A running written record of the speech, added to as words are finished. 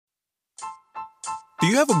Do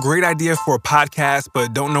you have a great idea for a podcast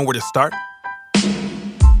but don't know where to start?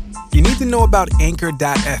 You need to know about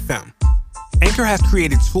Anchor.fm. Anchor has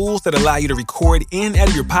created tools that allow you to record and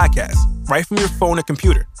edit your podcast right from your phone or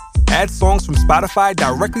computer. Add songs from Spotify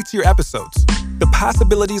directly to your episodes. The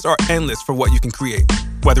possibilities are endless for what you can create,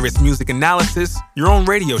 whether it's music analysis, your own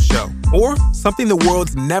radio show, or something the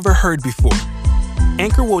world's never heard before.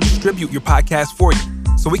 Anchor will distribute your podcast for you,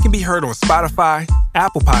 so it can be heard on Spotify,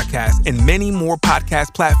 Apple Podcasts, and many more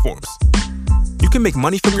podcast platforms. You can make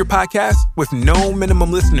money from your podcast with no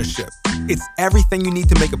minimum listenership. It's everything you need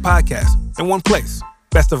to make a podcast in one place.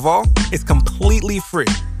 Best of all, it's completely free.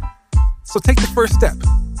 So take the first step.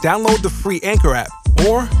 Download the free Anchor app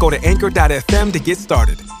or go to anchor.fm to get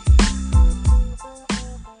started.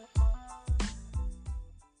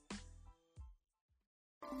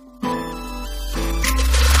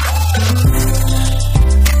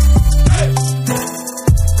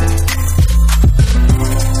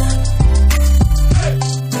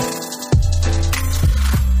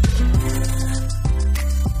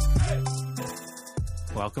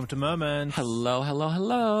 Welcome to Moments. Hello, hello,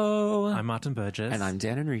 hello. I'm Martin Burgess. And I'm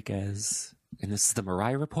Dan Enriquez. And this is the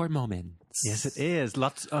Mariah Report Moments. Yes, it is.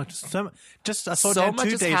 Lots. I saw So Dan much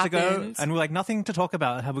 2 has days ago, happened. and we're like, nothing to talk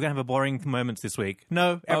about. We're going to have a boring moments this week.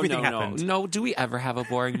 No, everything happened. No, do we ever have a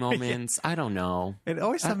boring moments? I don't know. It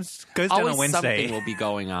always goes down on Wednesday. Something will be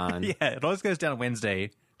going on. Yeah, it always goes down on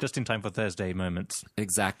Wednesday, just in time for Thursday moments.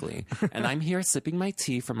 Exactly. And I'm here sipping my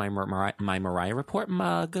tea from my Mariah Report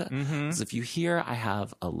mug. Mm-hmm. So if you hear, I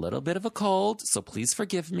have a little bit of a cold, so please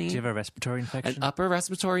forgive me. Do you have a respiratory An infection? upper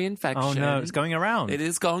respiratory infection. Oh, no, it's going around. It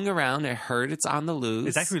is going around. I heard it's on the loose.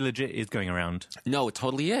 It's actually legit is going around. No, it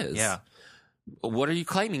totally is. Yeah. What are you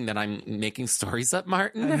claiming? That I'm making stories up,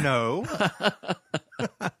 Martin? No.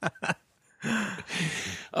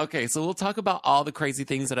 Okay, so we'll talk about all the crazy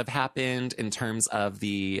things that have happened in terms of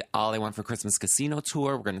the All I Want for Christmas Casino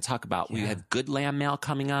tour. We're going to talk about, we have good LambMail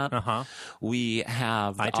coming up. Uh-huh. We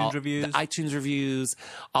have iTunes reviews. The iTunes reviews,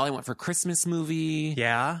 All I Want for Christmas movie.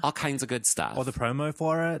 Yeah. All kinds of good stuff. Or the promo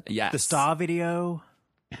for it. Yes. The star video.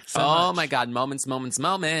 So oh much. my God, moments. Tons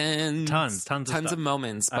of stuff.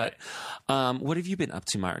 moments. But what have you been up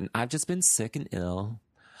to, Martin? I've just been sick and ill,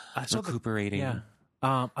 I saw recuperating.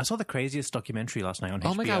 I saw the craziest documentary last night on HBO.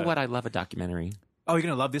 Oh my God, what? I love a documentary. Oh, you're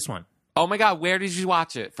going to love this one. Oh my God, where did you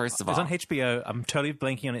watch it, first of all? It's on HBO. I'm totally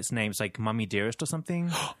blanking on its name. It's like Mummy Dearest or something.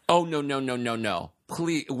 Oh, no.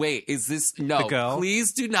 Please, wait, is this, no. The girl?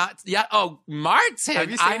 Please do not, yeah, oh, Martin, Have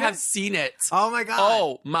you seen I have it? seen it. Oh my God.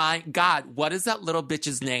 Oh my God, what is that little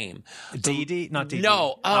bitch's name? Dee Dee? Not Dee Dee.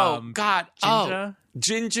 No, God. Ginger? Oh,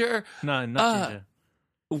 Ginger. No, not Ginger.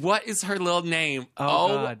 What is her little name? Oh,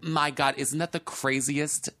 God. My God, isn't that the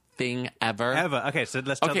craziest thing ever? Ever. Okay, so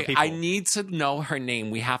let's tell the people. I need to know her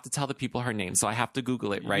name. We have to tell the people her name, so I have to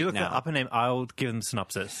Google it right You look now. up her name. I'll give them the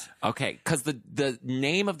synopsis. Okay, because the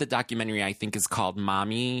name of the documentary, I think, is called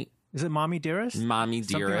Mommy Is it Mommy Dearest? Dearest.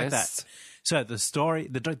 Something like that. So the story,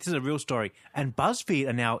 this is a real story, and BuzzFeed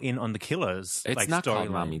are now in on the Killers. It's like, not called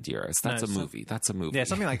storyline. Mommy Dearest. That's a movie. That's a movie. Yeah,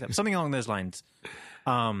 something like that. Something along those lines.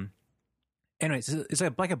 Anyways, it's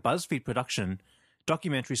like a BuzzFeed production,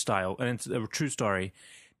 documentary style, and it's a true story.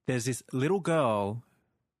 There's this little girl.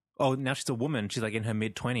 Oh, now she's a woman. She's like in her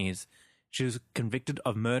mid-20s. She was convicted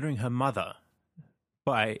of murdering her mother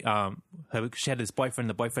by she had this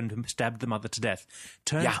boyfriend. The boyfriend stabbed the mother to death.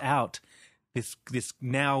 Turns out this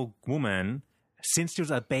now woman, since she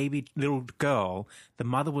was a baby little girl, the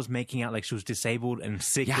mother was making out like she was disabled and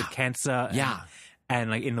sick with cancer. And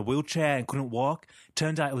like in the wheelchair and couldn't walk.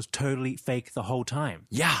 Turns out it was totally fake the whole time.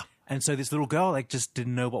 Yeah. And so this little girl like just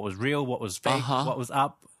didn't know what was real, what was fake, what was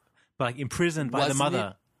up, but like imprisoned by the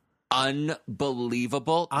mother.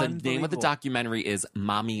 Unbelievable. The name of the documentary is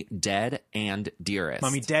Mommy Dead and Dearest.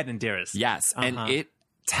 Mommy Dead and Dearest. Yes. And it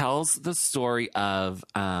tells the story of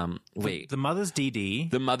the mother's Dee Dee.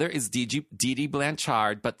 The mother is Dee Dee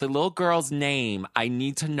Blanchard, but the little girl's name I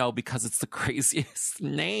need to know because it's the craziest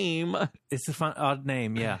name. It's a fun odd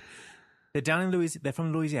name, yeah. They're down in they're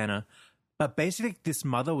from Louisiana, but basically this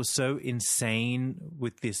mother was so insane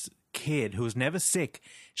with this kid who was never sick.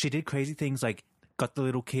 She did crazy things like got the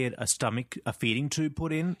little kid a feeding tube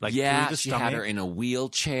put in, like through the she stomach. had her in a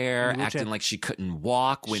wheelchair, acting like she couldn't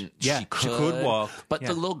walk when she could walk. But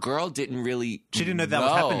the little girl didn't really. She didn't know that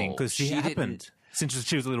was happening because she happened since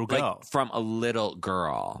she was a little girl, like from a little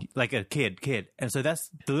girl, like a kid, and so that's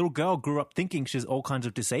the little girl grew up thinking she's all kinds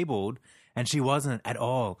of disabled, and she wasn't at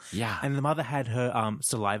all. Yeah, and the mother had her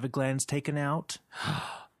saliva glands taken out.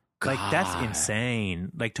 Like, that's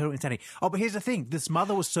insane. Like, total insanity. Oh, but here's the thing. This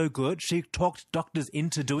mother was so good. She talked doctors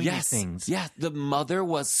into doing these things. Yeah, the mother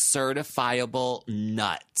was certifiable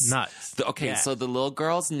nuts. So the little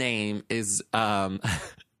girl's name is...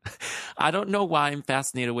 I don't know why I'm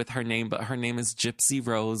fascinated with her name, but her name is Gypsy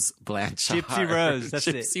Rose Blanchard. Gypsy Rose, that's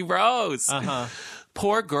Gypsy Rose.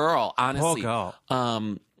 Poor girl, honestly. Poor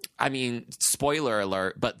girl. I mean, spoiler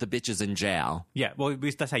alert, but the bitch is in jail. Yeah, well,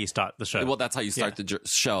 that's how you start the show. Well, that's how you start the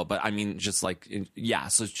show. But I mean, just like,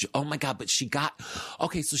 So, oh my God, but she got...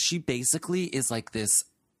 Okay, so she basically is like this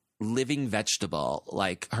living vegetable.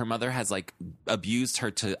 Like, her mother has like abused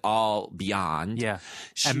her to all beyond. Yeah,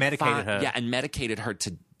 and medicated her. Yeah, and medicated her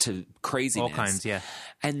to craziness. All kinds, yeah.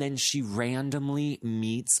 And then she randomly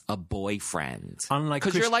meets a boyfriend.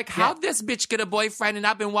 Because you're like, how'd this bitch get a boyfriend and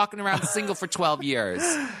I've been walking around single for 12 years?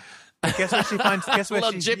 Guess what she finds? Guess what?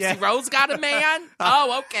 Little Gypsy Rose got a man?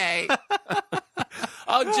 Oh, okay.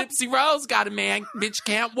 Oh, Gypsy Rose got a man. Bitch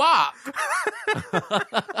can't walk.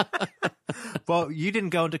 Well, you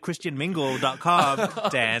didn't go into christianmingle.com,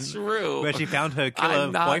 Dan. True. Where she found her killer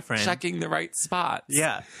I'm not boyfriend. checking the right spots.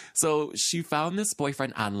 Yeah. So she found this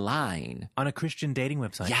boyfriend online. On a Christian dating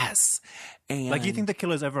website. Yes. And like, you think the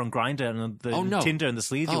killer's over on Grindr and the Tinder and the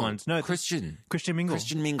sleazy ones. No, Christian Mingle.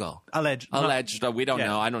 Christian Mingle. Alleged. We don't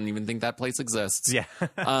know. I don't even think that place exists. Yeah.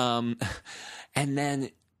 And then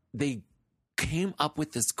they came up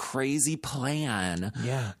with this crazy plan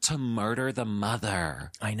to murder the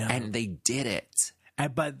mother. I know. And they did it.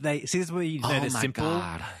 But this is where you know they're simple.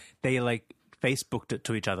 God. They like Facebooked it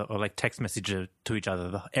to each other or like text messaged it to each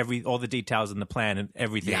other. All the details in the plan and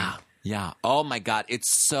everything. Yeah. Oh my God. It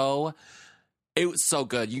was so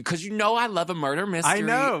good. Because I love a murder mystery. I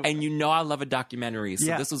know. And I love a documentary.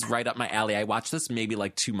 So this was right up my alley. I watched this maybe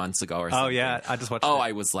like 2 months ago or something. Oh, yeah. I just watched it.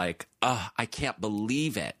 I was like, I can't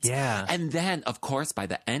believe it. Yeah. And then, of course, by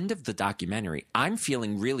the end of the documentary, I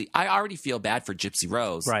already feel bad for Gypsy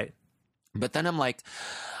Rose. Right. But then I'm like,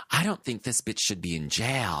 I don't think this bitch should be in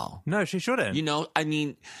jail. No, she shouldn't. I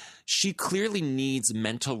mean, she clearly needs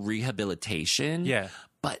mental rehabilitation. Yeah.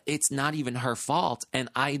 But it's not even her fault. And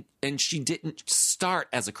she didn't start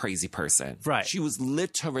as a crazy person. Right. She was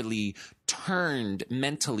literally turned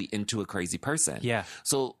mentally into a crazy person. Yeah.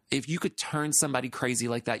 So if you could turn somebody crazy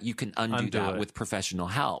like that, you can undo that with professional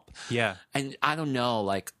help. Yeah. And I don't know,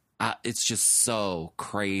 like, it's just so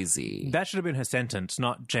crazy. That should have been her sentence,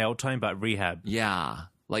 not jail time, but rehab. Yeah.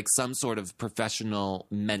 Like some sort of professional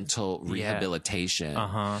mental rehabilitation.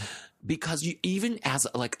 Because even as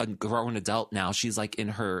like a grown adult now, she's like in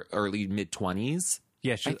her early mid-20s.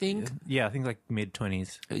 Yeah, I think. Yeah, I think like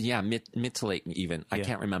mid-20s. Yeah, mid to late even. I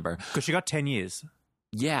can't remember. Because she got 10 years.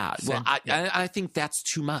 Yeah. Well, I think that's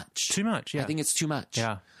too much. Too much, yeah. I think it's too much.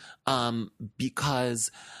 Yeah. Because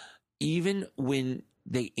even when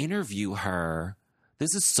they interview her,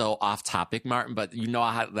 this is so off topic, Martin, but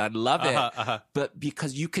I love it. But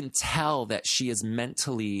because you can tell that she is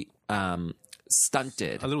mentally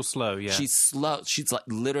stunted. A little slow, yeah. She's slow. She's like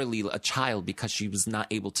literally a child because she was not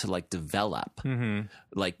able to like develop. Mm-hmm.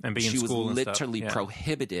 Like, and she was literally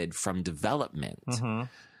prohibited from development.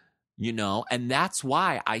 Mm-hmm. And that's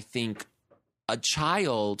why I think a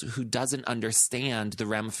child who doesn't understand the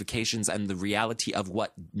ramifications and the reality of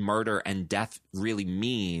what murder and death really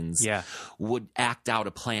means would act out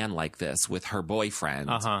a plan like this with her boyfriend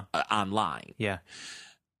online. Yeah.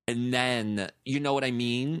 And then, you know what I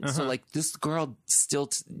mean? So, like, this girl still,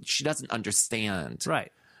 she doesn't understand.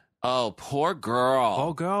 Right. Oh, poor girl.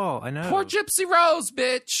 Poor girl, I know. Poor Gypsy Rose,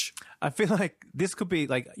 bitch. I feel like this could be,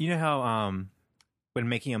 like, you know how when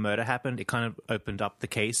Making a Murder happened, it kind of opened up the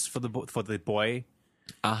case for the boy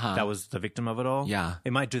that was the victim of it all? Yeah.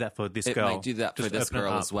 It might do that for this girl. It might do that for this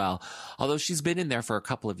girl as well. Although she's been in there for a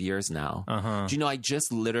couple of years now. Do you know, I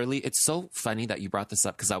just literally, it's so funny that you brought this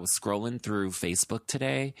up because I was scrolling through Facebook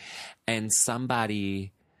today and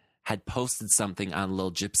somebody had posted something on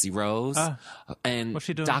Lil Gypsy Rose. And what's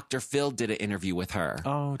she doing? Dr. Phil did an interview with her.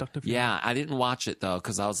 Oh, Dr. Phil. Yeah, I didn't watch it though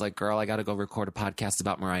because I was like, girl, I got to go record a podcast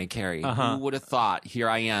about Mariah Carey. Who would have thought? Here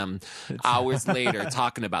I am hours later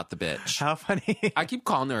talking about the bitch. How funny. I keep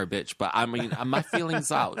calling her a bitch, but I mean, my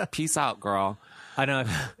feelings out. Peace out, girl. I know.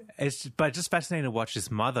 But just fascinating to watch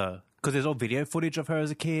this mother because there's all video footage of her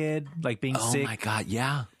as a kid, like being sick. Oh my God,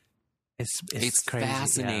 yeah. It's crazy.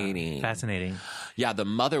 Fascinating. Yeah. Fascinating. Yeah, the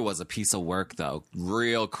mother was a piece of work, though.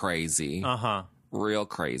 Real crazy. Real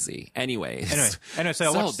crazy. Anyways. Anyway,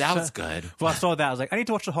 so that was good. Well, I saw that. I was like, I need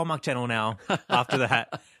to watch the Hallmark Channel now after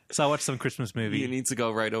that. So I watched some Christmas movie. You need to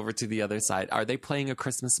go right over to the other side. Are they playing A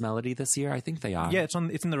Christmas Melody this year? I think they are. Yeah, it's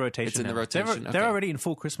in the rotation. It's in the now. rotation. They're already in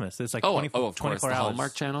full Christmas. There's like 24 of course. The hours.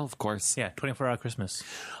 Hallmark Channel, of course. Yeah, 24-hour Christmas.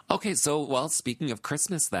 Okay, so, well, speaking of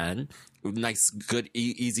Christmas then, nice, good,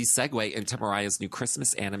 easy segue into Mariah's new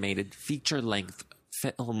Christmas animated feature-length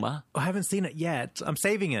film. I haven't seen it yet. I'm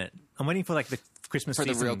saving it. I'm waiting for like the Christmas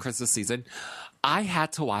season. For the real Christmas season. I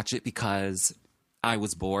had to watch it because I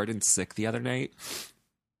was bored and sick the other night.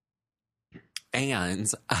 And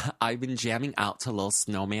I've been jamming out to Little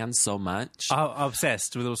Snowman so much. Oh,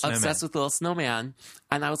 obsessed with Little Snowman. Obsessed with Little Snowman.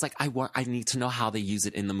 And I was like, I need to know how they use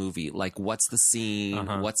it in the movie. Like, what's the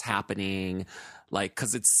scene? What's happening? Like,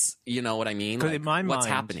 because it's, you know what I mean? Like, in my mind, what's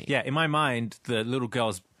happening? Yeah, in my mind, the little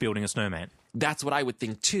girl's building a snowman. That's what I would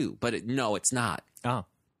think too. But no, it's not. Oh.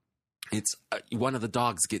 It's one of the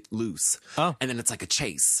dogs get loose. Oh. And then it's like a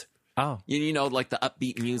chase. Oh. You know, like the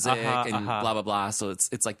upbeat music and blah, blah, blah. So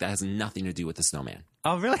it's like that has nothing to do with the snowman.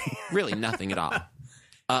 Oh, really? Really nothing at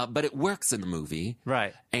all. But it works in the movie.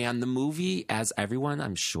 Right. And the movie, as everyone,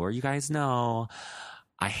 I'm sure you guys know,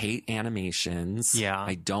 I hate animations. Yeah.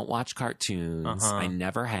 I don't watch cartoons. I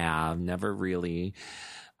never have, never really.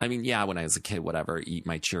 I mean, yeah, when I was a kid, whatever, eat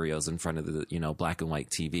my Cheerios in front of the, black and white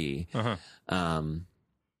TV.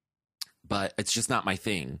 But it's just not my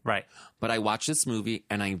thing. Right. But I watched this movie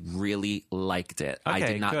and I really liked it. Okay, I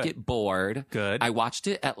did not get bored. Good. I watched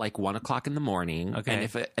it at like 1 o'clock in the morning. Okay.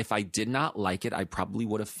 And if I did not like it, I probably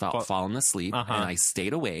would have fallen asleep. And I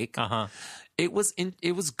stayed awake. It was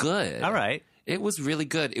good. All right. It was really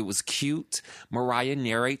good. It was cute. Mariah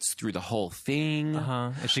narrates through the whole thing.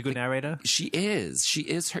 Is she a good narrator? She is. She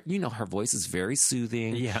is. Her voice is very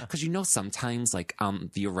soothing. Yeah. Because sometimes like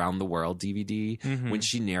the Around the World DVD, when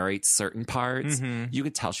she narrates certain parts, you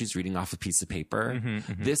could tell she's reading off a piece of paper.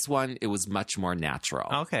 This one, it was much more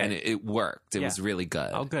natural. Okay. And it worked. It was really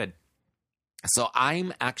good. Oh, good. So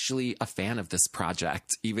I'm actually a fan of this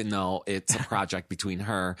project, even though it's a project between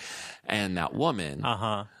her and that woman.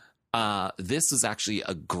 This was actually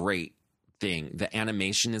a great thing. The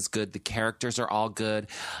animation is good. The characters are all good.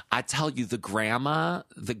 I tell you, the grandma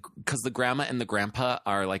and the grandpa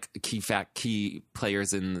are like key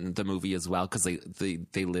players in the movie as well, because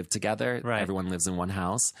they live together. Right. Everyone lives in one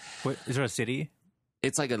house. What, is there a city?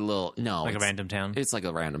 It's like a random town? It's like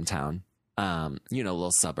a random town. A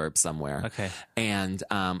little suburb somewhere. Okay. And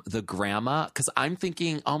the grandma, because I'm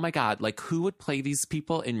thinking, oh my God, like who would play these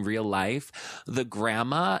people in real life? The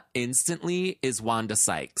grandma instantly is Wanda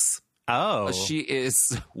Sykes. Oh. She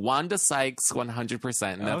is Wanda Sykes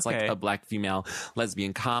 100%. And that's like a black female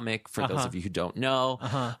lesbian comic for those of you who don't know.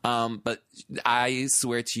 But I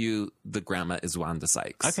swear to you, the grandma is Wanda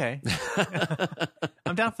Sykes. Okay.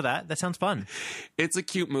 I'm down for that. That sounds fun. It's a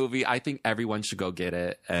cute movie. I think everyone should go get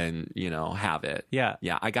it and, have it. Yeah.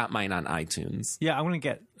 Yeah. I got mine on iTunes. Yeah. I'm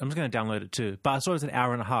just going to download it too. But I saw it was an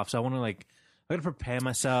hour and a half. So I want to I got to prepare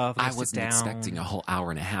myself. I wasn't expecting a whole hour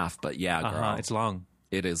and a half, but yeah, girl. It's long.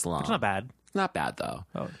 It is long. It's not bad. It's not bad though.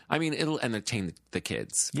 Oh. I mean, it'll entertain the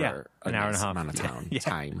kids for an hour and a half amount of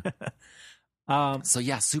time. So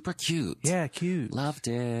yeah, super cute. Yeah, cute. Loved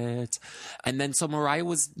it. And then so Mariah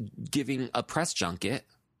was giving a press junket.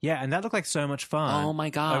 Yeah, and that looked like so much fun. Oh my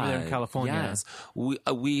God. Over there in California. Yes.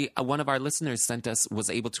 We one of our listeners was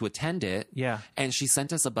able to attend it. Yeah. And she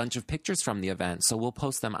sent us a bunch of pictures from the event. So we'll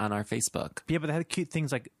post them on our Facebook. Yeah, but they had cute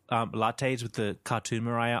things like lattes with the cartoon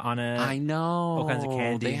Mariah on it. I know. All kinds of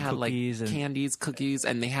candy. They had cookies candies, cookies,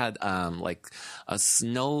 and they had like a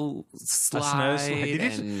snow slide.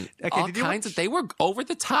 And all kinds of. They were over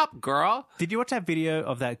the top, girl. Did you watch that video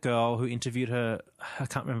of that girl who interviewed her? I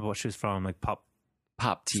can't remember what she was from, like Pop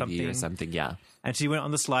TV or something, yeah. And she went on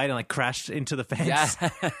the slide and crashed into the fence. Yes.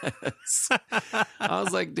 I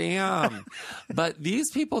was like, damn. But these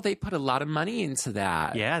people, they put a lot of money into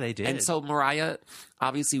that. Yeah, they did. And so Mariah,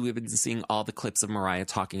 obviously we've been seeing all the clips of Mariah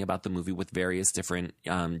talking about the movie with various different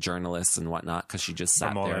journalists and whatnot, because she just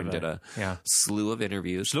sat there and did a slew of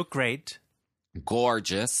interviews. She looked great.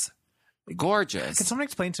 Gorgeous. Can someone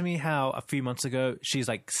explain to me how a few months ago she's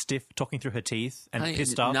stiff, talking through her teeth and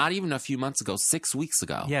pissed off? Not even a few months ago, 6 weeks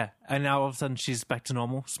ago. Yeah, and now all of a sudden she's back to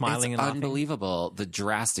normal, smiling and laughing. It's unbelievable, the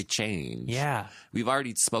drastic change. Yeah, we've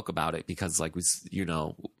already spoke about it because,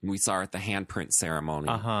 we saw her at the handprint ceremony.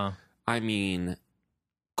 I mean,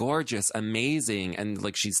 gorgeous, amazing,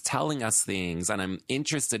 and she's telling us things, and I'm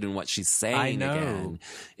interested in what she's saying. I know. Again.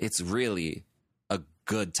 It's really a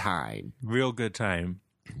good time. Real good time.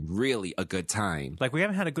 Really a good time. We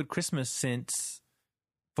haven't had a good Christmas since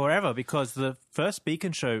forever, because the first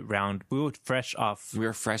Beacon Show round, we were fresh off of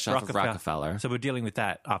Rockefeller. So we're dealing with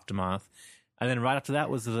that aftermath. And then right after that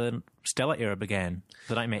was the Stella era began,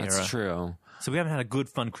 the Nightmare era. That's true. So we haven't had a good,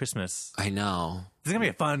 fun Christmas. I know. This is going to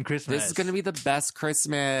be a fun Christmas. This is going to be the best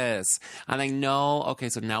Christmas. And I know, okay,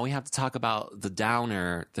 so now we have to talk about the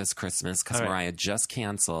downer this Christmas because Mariah just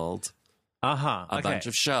canceled a bunch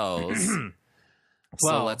of shows.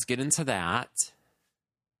 So let's get into that.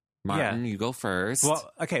 Martin, you go first.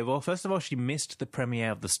 Well, first of all, she missed the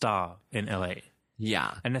premiere of The Star in LA.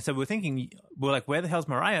 Yeah. And so we're like, where the hell's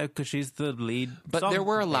Mariah? Because she's the lead. But there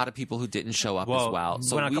were a lot of people who didn't show up as well.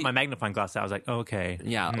 So when I got my magnifying glass out, I was like, oh, okay.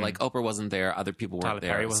 Yeah, like Oprah wasn't there. Other people weren't Tyler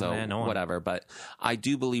there. Perry wasn't there, no one. Whatever. But I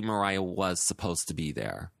do believe Mariah was supposed to be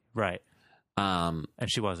there. Right. And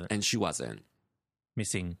she wasn't.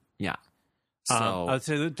 Missing. Yeah. So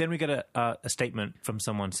then we get a statement from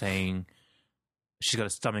someone saying she's got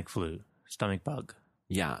a stomach bug.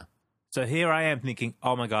 Yeah. So here I am thinking,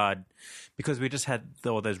 oh my God, because we just had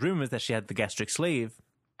all those rumors that she had the gastric sleeve.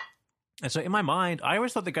 And so in my mind, I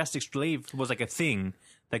always thought the gastric sleeve was like a thing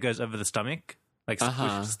that goes over the stomach, like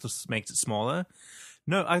which just makes it smaller.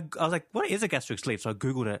 No, I was like, what is a gastric sleeve? So I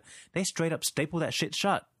Googled it. They straight up staple that shit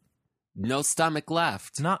shut. No stomach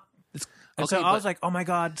left. So I was like, oh my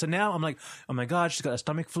God. So now I'm like, oh my God, she's got a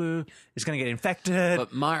stomach flu. It's going to get infected.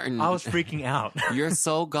 But Martin, I was freaking out. You're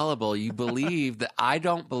so gullible. You believe that. I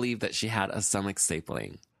don't believe that she had a stomach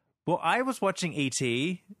stapling. Well, I was watching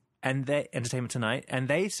E.T. and Entertainment Tonight, and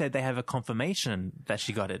they said they have a confirmation that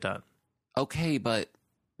she got it done. Okay, but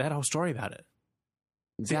they had a whole story about it.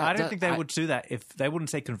 See, I don't think they would do that if they wouldn't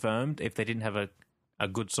say confirmed if they didn't have a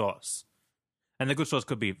good source. And the good source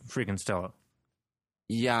could be freaking Stella.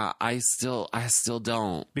 Yeah, I still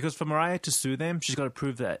don't. Because for Mariah to sue them, she's got to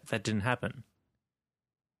prove that didn't happen.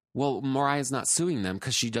 Well, Mariah's not suing them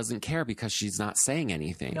because she doesn't care because she's not saying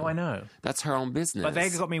anything. No, I know. That's her own business. But they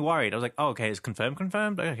got me worried. I was like, oh, okay, it's confirmed?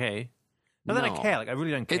 Okay. No, then I care. Like, I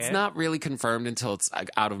really don't care. It's not really confirmed until it's like,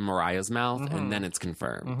 out of Mariah's mouth, and then it's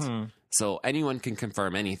confirmed. So anyone can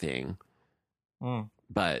confirm anything.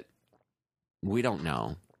 But we don't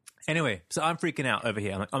know. Anyway, so I'm freaking out over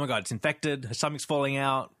here. I'm like, oh my God, it's infected. Her stomach's falling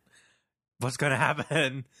out. What's going to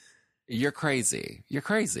happen? You're crazy.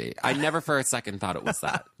 I never for a second thought it was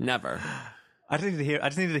that. Never. I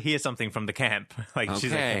just needed to hear something from the camp. Like, okay.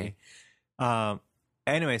 She's okay.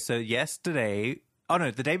 Anyway, so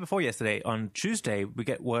the day before yesterday, on Tuesday, we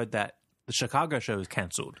get word that the Chicago show is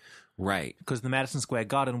canceled. Right. Because the Madison Square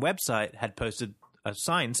Garden website had posted a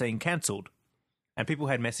sign saying canceled. And people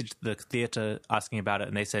had messaged the theater asking about it,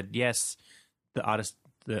 and they said, yes, the artist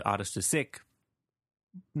is sick.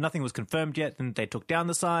 Nothing was confirmed yet. Then they took down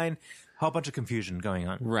the sign. A whole bunch of confusion going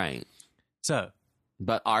on. Right.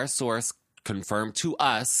 But our source confirmed to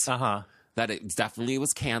us that it definitely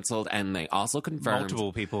was canceled, and they also confirmed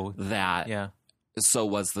multiple people that so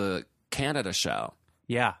was the Canada show.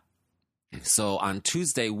 Yeah. So on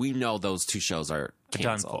Tuesday, we know those two shows are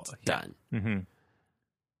canceled. Done. Mm-hmm.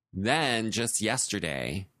 Then just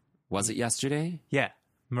yesterday, was it yesterday? Yeah.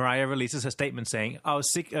 Mariah releases her statement saying, I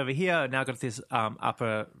was sick over here, now got this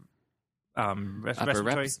upper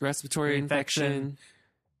respiratory infection.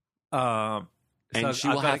 And she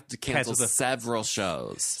will have to cancel several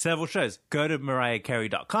shows. Several shows. Go to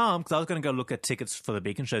mariahcarey.com because I was going to go look at tickets for the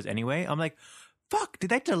Beacon shows anyway. I'm like, fuck, did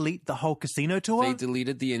they delete the whole casino tour? They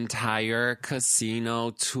deleted the entire casino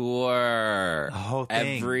tour. The whole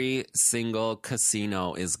thing. Every single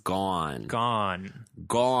casino is gone.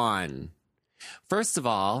 Gone. First of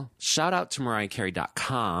all, shout out to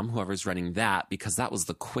mariahcarey.com, whoever's running that, because that was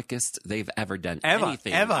the quickest they've ever done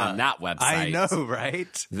anything on that website. I know,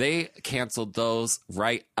 right? They canceled those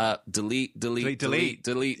right up. Delete.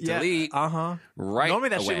 Yeah. Right Normally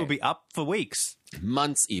that away. shit will be up for weeks.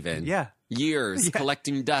 Months even. Yeah. Years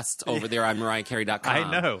collecting dust over there on mariahcarey.com.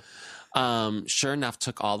 I know. Sure enough,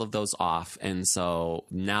 took all of those off. And so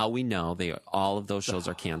now we know all of those shows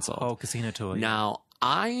are canceled. Oh, casino tour. Now,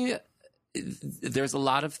 there's a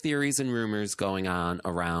lot of theories and rumors going on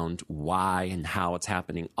around why and how it's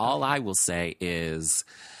happening. All I will say is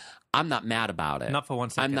I'm not mad about it. Not for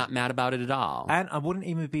 1 second. I'm not mad about it at all. And I wouldn't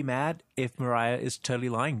even be mad if Mariah is totally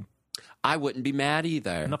lying. I wouldn't be mad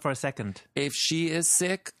either. Not for a second. If she is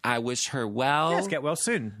sick, I wish her well. Yes, get well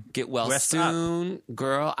soon. Rest soon. Up.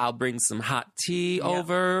 Girl, I'll bring some hot tea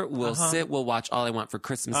over. We'll sit. We'll watch All I Want for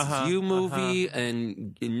Christmas Is You movie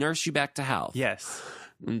and nurse you back to health. Yes.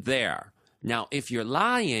 There. Now, if you're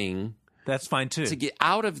lying... That's fine, too. To get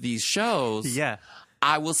out of these shows... Yeah.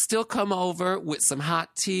 I will still come over with some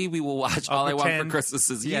hot tea. We will watch All I Want for Christmas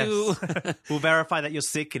Is You. We'll verify that you're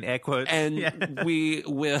sick, in air quotes. And we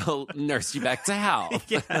will nurse you back to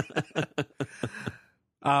health.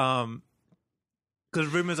 Because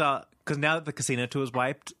rumors are, because now that the casino tour is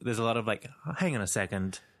wiped, there's a lot of like, hang on a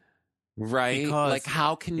second. Right? Because, like,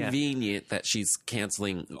 how convenient that she's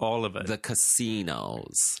canceling all of it. The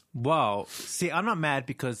casinos. Well, see, I'm not mad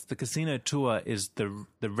because the casino tour is the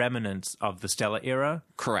remnants of the Stella era.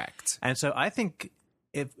 Correct. And so I think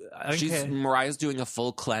Mariah's doing a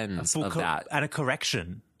full cleanse of that. And a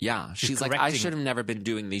correction. Yeah. She's like, I should have never been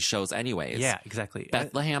doing these shows anyways. Yeah, exactly.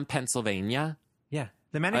 Bethlehem, Pennsylvania. Yeah.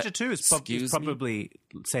 The manager, too, is probably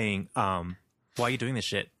saying, why are you doing this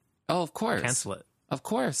shit? Oh, of course. Cancel it. Of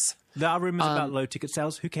course. There are rumors about low ticket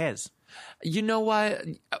sales. Who cares? You know what?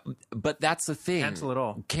 But that's the thing. Cancel it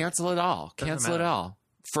all. Cancel it all. Cancel it all.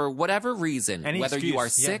 For whatever reason, whether you are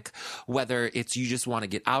sick, whether it's you just want to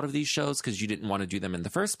get out of these shows because you didn't want to do them in the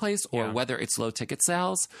first place, or whether it's low ticket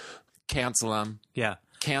sales, cancel them. Yeah.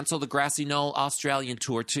 Cancel the Grassy Knoll Australian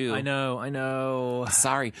tour, too. I know.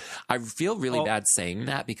 Sorry. I feel really bad saying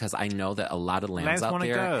that because I know that a lot of lambs out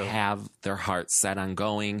there have their hearts set on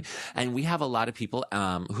going. And we have a lot of people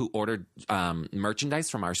who ordered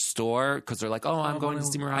merchandise from our store because they're like, I'm going to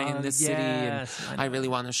see Mariah in this city and I really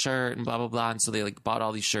want a shirt and blah, blah, blah. And so they like bought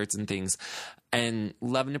all these shirts and things. And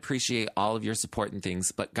love and appreciate all of your support and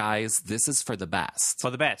things. But guys, this is for the best.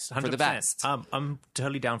 For the best. 100%. For the best. I'm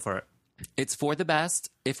totally down for it. It's for the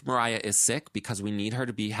best if Mariah is sick because we need her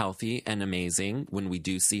to be healthy and amazing when we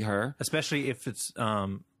do see her. Especially if it's I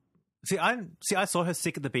saw her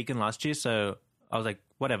sick at the Beacon last year, so I was like,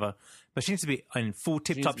 whatever. But she needs to be in full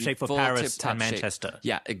tip-top shape for Paris and Manchester.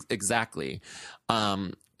 Yeah, exactly.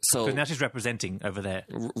 So now she's representing over there.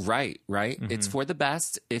 Right. Mm-hmm. It's for the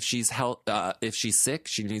best. If she's if she's sick,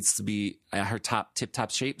 she needs to be at her tip-top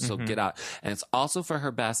shape. So get out. And it's also for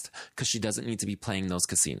her best because she doesn't need to be playing those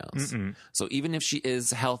casinos. So even if she is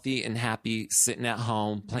healthy and happy, sitting at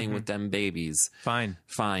home playing with them babies,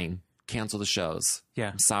 fine. Cancel the shows. Yeah.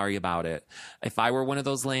 I'm sorry about it. If I were one of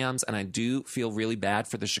those lambs, and I do feel really bad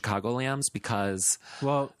for the Chicago lambs because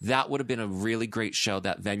that would have been a really great show.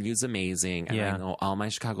 That venue's amazing. And I know all my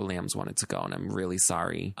Chicago lambs wanted to go, and I'm really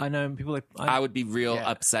sorry. I know people I would be real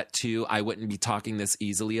upset too. I wouldn't be talking this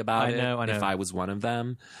easily about it if I was one of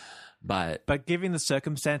them. But given the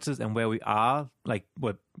circumstances and where we are, like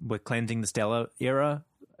we're cleansing the Stella era,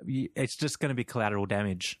 it's just going to be collateral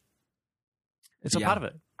damage. It's a part of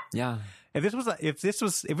it. Yeah. If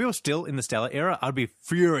we were still in the Stella era, I'd be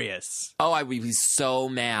furious. Oh, I would be so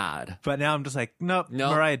mad. But now I'm just like, nope,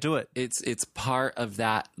 Mariah, do it. It's part of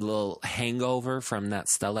that little hangover from that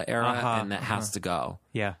Stella era, and that has to go.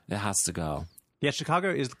 Yeah. It has to go. Yeah, Chicago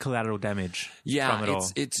is collateral damage. Yeah, from it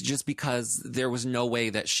all. It's just because there was no way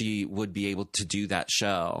that she would be able to do that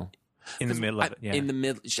show. In the middle of it, yeah. In the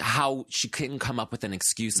middle, how she couldn't come up with an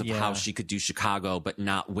excuse of how she could do Chicago but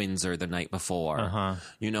not Windsor the night before.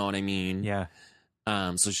 You know what I mean? Yeah.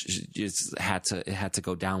 So she just had to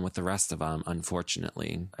go down with the rest of them,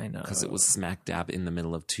 unfortunately. I know. Because it was smack dab in the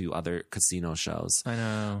middle of two other casino shows. I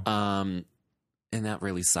know. And that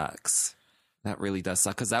really sucks. That really does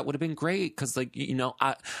suck because that would have been great because, like, you know,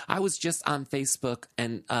 I was just on Facebook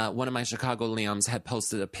and one of my Chicago lambs had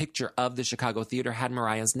posted a picture of the Chicago theater, had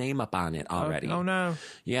Mariah's name up on it already. Oh no.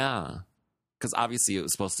 Yeah. Because obviously it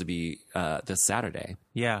was supposed to be this Saturday.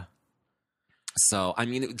 Yeah. So, I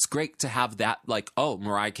mean, it's great to have that, like,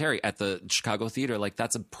 Mariah Carey at the Chicago theater. Like,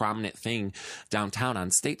 that's a prominent thing downtown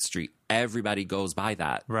on State Street. Everybody goes by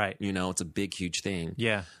that. Right. You know, it's a big, huge thing.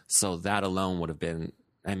 Yeah. So that alone would have been...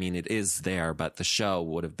 I mean, it is there, but the show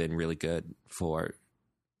would have been really good for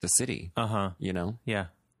the city. You know? Yeah.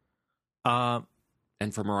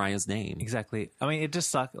 And for Mariah's name. Exactly. I mean, it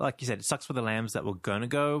just sucks. Like you said, it sucks for the lambs that were going to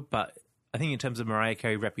go, but I think in terms of Mariah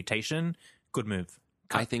Carey reputation, good move.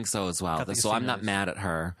 I think so as well. So I'm not mad at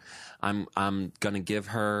her. I'm going to give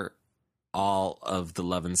her all of the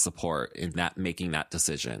love and support in that making that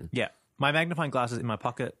decision. Yeah. My magnifying glass is in my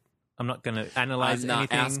pocket. I'm not going to analyze anything. I'm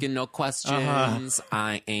not asking no questions.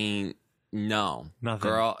 I ain't... No. Nothing.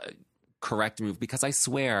 Girl, correct move. Because I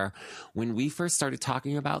swear, when we first started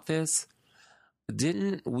talking about this,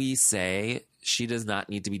 didn't we say she does not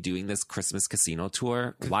need to be doing this Christmas casino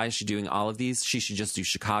tour? Why is she doing all of these? She should just do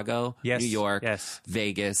Chicago, New York,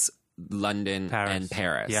 Vegas, London, and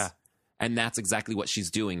Paris. Yeah. And that's exactly what she's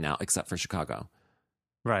doing now, except for Chicago.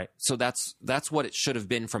 Right. So that's what it should have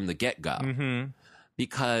been from the get-go. Mm-hmm.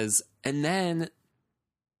 Because, and then...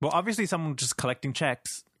 Well, obviously someone just collecting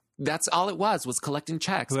checks. That's all it was collecting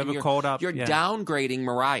checks. Whoever called up. You're downgrading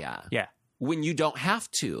Mariah. Yeah. When you don't have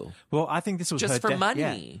to. Well, I think this was just her for money.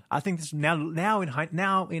 Yeah. I think this now in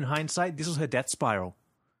hindsight, this was her death spiral.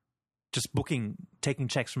 Just taking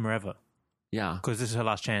checks from wherever. Yeah. Because this is her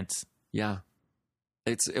last chance. Yeah.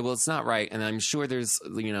 It's not right. And I'm sure there's,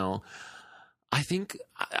 you know...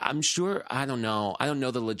 I'm sure, I don't know. I don't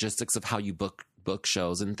know the logistics of how you book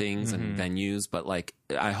shows and things and venues, but like,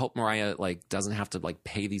 I hope Mariah like doesn't have to like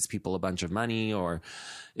pay these people a bunch of money, or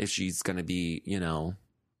if she's going to be, you know,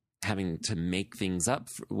 having to make things up.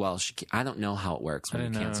 I don't know how it works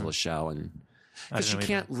when you cancel a show, and because she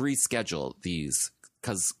can't reschedule these,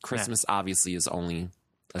 because Christmas obviously is only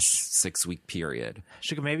a 6-week period.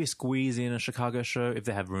 She could maybe squeeze in a Chicago show if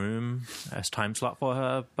they have room as time slot for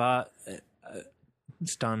her, but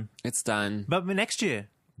it's done. It's done. But next year,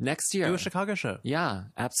 do a Chicago show. Yeah,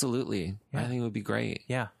 absolutely. Yeah. I think it would be great.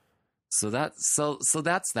 Yeah. So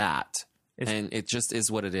that's that, and it just is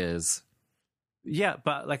what it is. Yeah,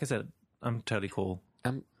 but like I said, I'm totally cool.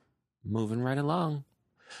 I'm moving right along.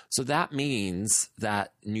 So that means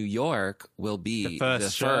that New York will be the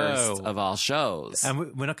first of all shows.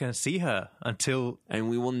 And we're not going to see her until... And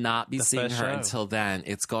we will not be seeing her until then.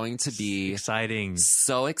 It's going to be... exciting.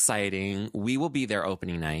 So exciting. We will be there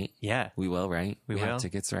opening night. Yeah. We will, right? We will. have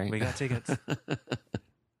tickets, right? We got tickets.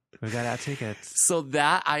 We got our tickets. So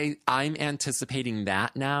that, I'm anticipating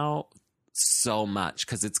that now so much,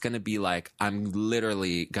 because it's going to be like, I'm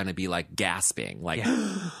literally going to be like gasping. Like,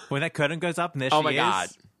 when that curtain goes up and there she is. Oh my God.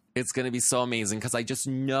 It's going to be so amazing, because I just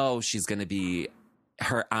know she's going to be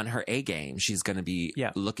on her A game. She's going to be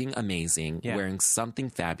looking amazing, wearing something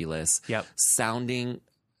fabulous, sounding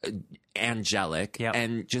angelic,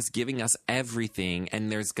 and just giving us everything.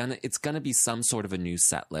 And it's going to be some sort of a new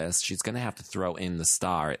set list. She's going to have to throw in the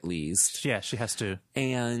star at least. Yeah, she has to.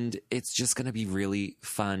 And it's just going to be really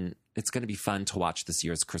fun. It's going to be fun to watch this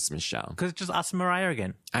year's Christmas show. Because it's just us and Mariah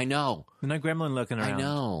again. I know. No gremlin lurking around. I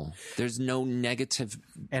know. There's no negative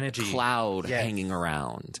energy cloud hanging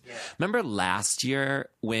around. Yeah. Remember last year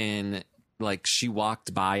when like she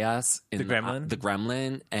walked by us in the gremlin? The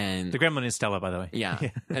gremlin, and... The gremlin is Stella, by the way. Yeah.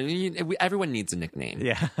 I mean, everyone needs a nickname.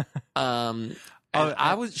 Yeah.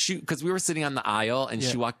 Because we were sitting on the aisle and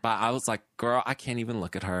she walked by. I was like, girl, I can't even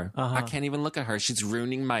look at her. I can't even look at her. She's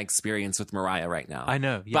ruining my experience with Mariah right now. I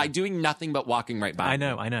know. Yeah. By doing nothing but walking right by. I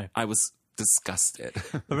know. I was disgusted.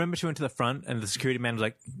 But remember, she went to the front and the security man was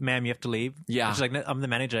like, ma'am, you have to leave. Yeah. And she's like, no, I'm the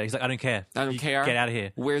manager. He's like, I don't care. I don't care. Get out of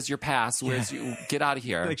here. Where's your pass? Get out of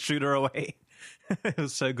here. Like, shoot her away. It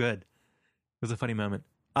was so good. It was a funny moment.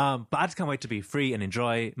 But I just can't wait to be free and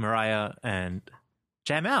enjoy Mariah and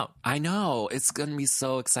jam out. I know. It's going to be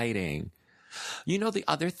so exciting. You know, the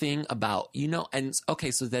other thing about,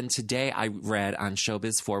 so then today I read on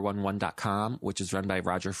showbiz411.com, which is run by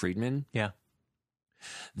Roger Friedman. Yeah.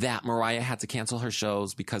 That Mariah had to cancel her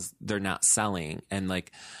shows because they're not selling and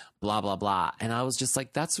like blah, blah, blah. And I was just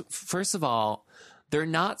like, first of all, they're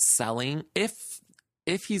not selling.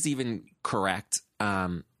 If he's even correct,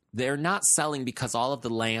 they're not selling because all of the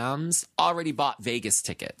lambs already bought Vegas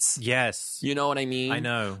tickets. Yes. You know what I mean? I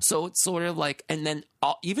know. So it's sort of like, and then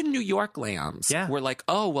even New York lambs were like,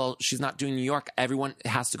 oh, well, she's not doing New York. Everyone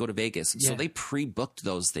has to go to Vegas. Yeah. So they pre-booked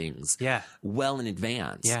those things well in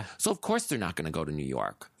advance. Yeah. So of course they're not going to go to New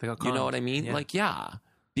York. You know what I mean? Yeah. Like,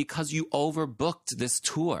 because you overbooked this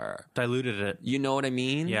tour. Diluted it. You know what I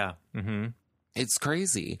mean? Yeah. Mm-hmm. It's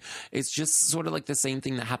crazy. It's just sort of like the same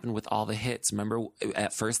thing that happened with all the hits. Remember,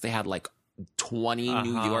 at first they had like 20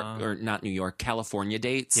 California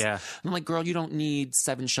dates. Yeah. I'm like, girl, you don't need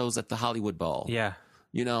 7 shows at the Hollywood Bowl. Yeah.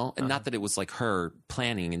 You know? And not that it was like her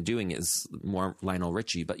planning and doing it, is more Lionel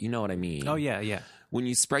Richie, but you know what I mean? Oh, yeah, yeah. When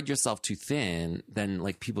you spread yourself too thin, then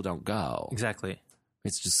like people don't go. Exactly.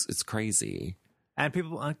 It's crazy. And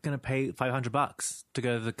people aren't going to pay $500 to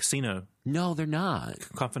go to the casino. No, they're not.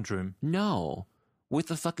 Conference room. No. With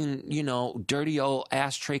the fucking, dirty old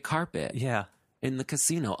ashtray carpet. Yeah. In the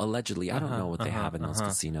casino, allegedly. I don't know what they have in those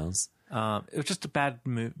casinos. It was just a bad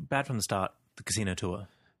move, bad from the start, the casino tour.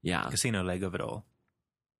 Yeah. The casino leg of it all.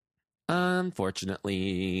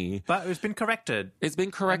 Unfortunately. But it's been corrected. It's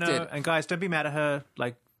been corrected. And guys, don't be mad at her.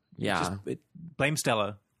 Like, blame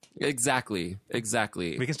Stella. Exactly.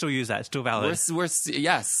 We can still use that. It's still valid.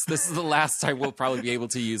 Yes, this is the last time we'll probably be able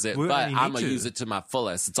to use it, but I'm going to use it to my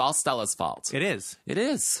fullest. It's all Stella's fault. It is.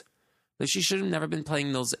 Like, she should have never been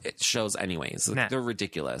playing those shows anyways. Like, they're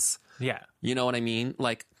ridiculous. Yeah. You know what I mean?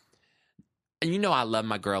 Like, and I love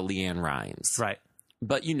my girl Leanne Rimes. Right.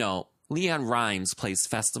 But Leanne Rimes plays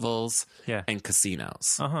festivals and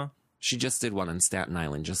casinos. She just did one in Staten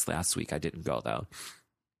Island just last week. I didn't go though.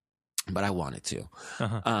 But I wanted to.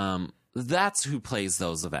 That's who plays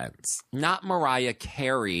those events. Not Mariah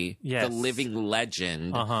Carey, the living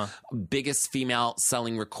legend, biggest female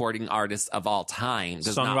selling recording artist of all time.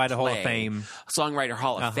 Songwriter Hall of Fame. Songwriter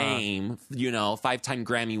Hall of Fame, 5-time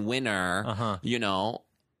Grammy winner,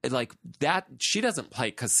 like that. She doesn't play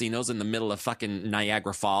casinos in the middle of fucking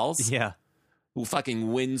Niagara Falls. Yeah.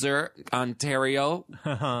 fucking Windsor, Ontario.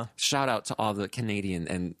 Shout out to all the Canadian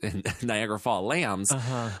and Niagara Falls lambs.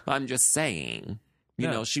 I'm just saying, you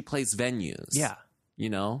know, she plays venues. Yeah. You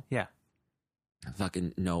know? Yeah.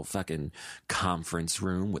 Fucking conference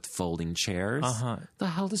room with folding chairs. The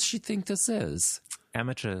hell does she think this is?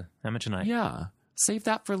 Amateur night. Yeah. Save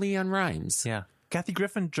that for Leanne Rimes. Yeah. Kathy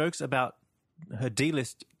Griffin jokes about her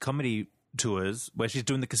D-list comedy tours where she's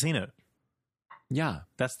doing the casino. Yeah.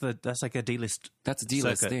 That's like a D-list. That's a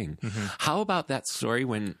D-list circuit. thing. How about that story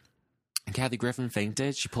when Kathy Griffin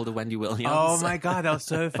fainted? She pulled a Wendy Williams. Oh my God, that was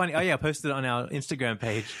so funny. Oh yeah, I posted it on our Instagram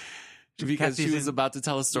page. Because she was about to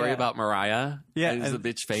tell a story about Mariah. Yeah. And the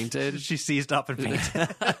bitch fainted. She seized up and fainted.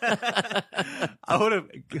 That would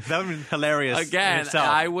have been hilarious. Again,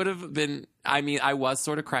 I would have been, I was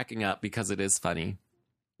sort of cracking up because it is funny.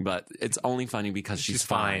 But it's only funny because she's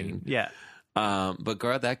fine. Yeah. But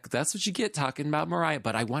girl, that's what you get talking about Mariah.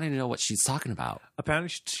 But I wanted to know what she's talking about. Apparently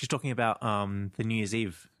she's talking about the New Year's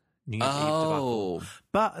Eve debacle.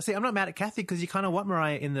 But see, I'm not mad at Kathy because you kind of want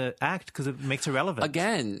Mariah in the act because it makes her relevant.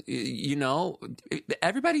 Again, you know,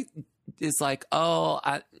 everybody is like,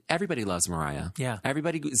 everybody loves Mariah. Yeah.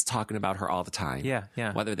 Everybody is talking about her all the time. Yeah,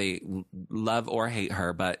 yeah. Whether they love or hate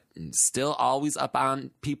her, but still always up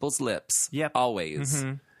on people's lips. Yep. Always.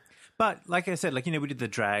 But like I said, we did the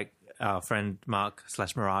drag, our friend Mark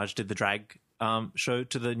 / Mirage did the drag show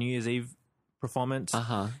to the New Year's Eve performance.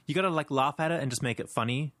 You got to laugh at it and just make it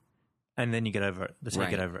funny. And then you get over it.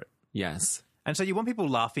 Get over it. Yes. And so you want people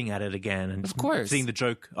laughing at it again and of course seeing the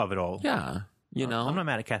joke of it all. Yeah. You know. I'm not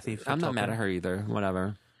mad at Kathy. I'm not mad at her either.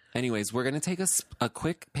 Whatever. Anyways, we're going to take a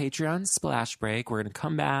quick Patreon splash break. We're going to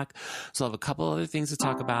come back. So I'll have a couple other things to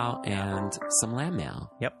talk about and some LambMail.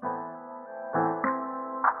 Yep.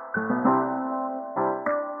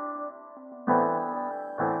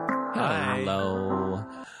 Hello.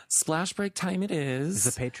 Splash break time it is.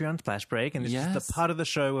 It's a Patreon splash break, and it's just the part of the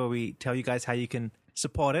show where we tell you guys how you can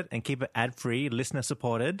support it and keep it ad-free,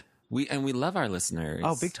 listener-supported. We love our listeners.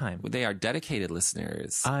 Oh, big time. They are dedicated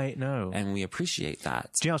listeners. I know. And we appreciate that.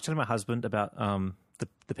 Do you know, I was telling my husband about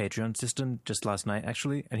the Patreon system just last night,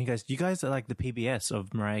 actually, and he goes, you guys are like the PBS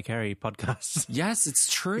of Mariah Carey podcasts. Yes,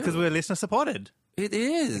 it's true. Because we're listener-supported. It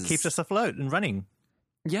is. It keeps us afloat and running.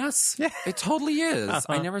 Yes, it totally is.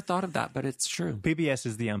 I never thought of that, but it's true. PBS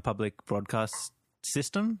is the public broadcast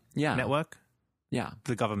system network. Yeah.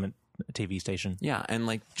 The government TV station. Yeah,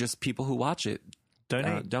 and just people who watch it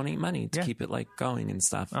donate money to keep it going and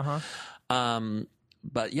stuff.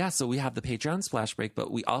 But yeah, so we have the Patreon splash break,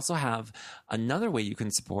 but we also have another way you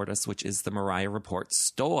can support us, which is the Mariah Report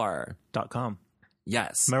Store.com.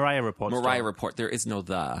 Yes. Mariah Report Mariah Store. Report. There is no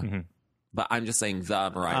the. Mm-hmm. But I'm just saying the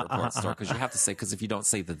Mariah Report Store because you have to say, because if you don't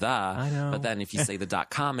say the, I know. But then if you say the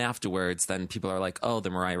 .com afterwards, then people are like, oh, the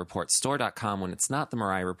Mariah Report Store.com, when it's not the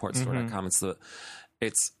Mariah Report Store.com,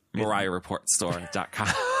 it's Mariah Report Store.com.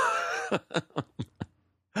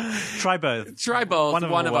 Try both. Try both. One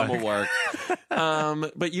of them will work.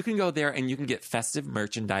 But you can go there and you can get festive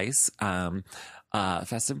merchandise.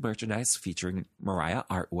 Festive merchandise featuring Mariah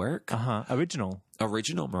artwork. Original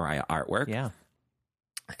Mariah artwork. Yeah.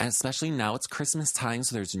 And especially now it's Christmas time,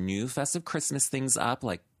 so there's new festive Christmas things up,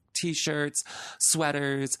 like T-shirts,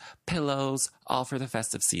 sweaters, pillows, all for the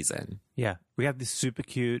festive season. Yeah. We have this super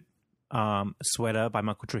cute sweater by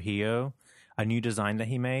Michael Trujillo, a new design that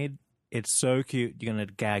he made. It's so cute. You're going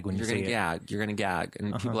to gag when you see it. You're going to gag.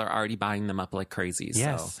 And people are already buying them up like crazy.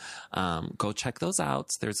 Yes. So go check those out.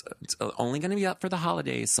 It's only going to be up for the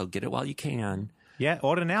holidays, so get it while you can. Yeah,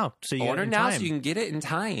 order now. So you can get it in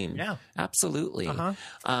time. Yeah. Absolutely. So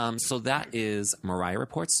that is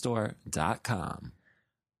MariahReportStore.com.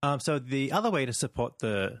 So the other way to support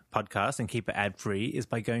the podcast and keep it ad-free is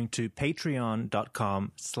by going to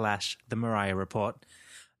patreon.com/The Mariah Report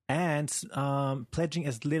and pledging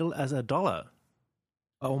as little as $1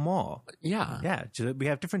 or more. Yeah. Yeah. So we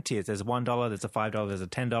have different tiers. There's a $1, there's a $5, there's a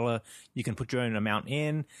 $10. You can put your own amount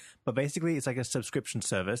in. But basically, it's like a subscription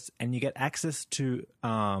service, and you get access to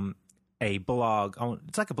a blog.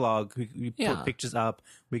 It's like a blog. We put pictures up.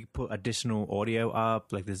 We put additional audio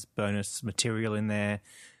up. Like there's bonus material in there.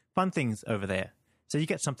 Fun things over there. So you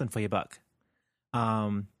get something for your buck.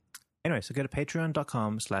 Anyway, so go to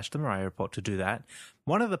patreon.com/The Mariah Report to do that.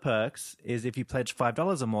 One of the perks is if you pledge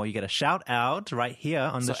 $5 or more, you get a shout out right here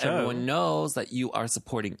on the show. So everyone knows that you are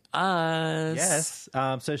supporting us. Yes.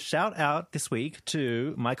 So shout out this week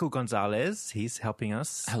to Michael Gonzalez. He's helping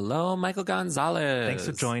us. Hello, Michael Gonzalez. Thanks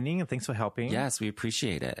for joining and thanks for helping. Yes, we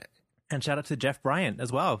appreciate it. And shout out to Jeff Bryant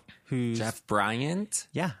as well. Jeff Bryant?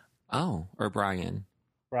 Yeah. Oh, or Brian.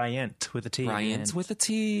 Bryant with a T. Bryant with a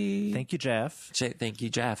T. Thank you, Jeff. Thank you,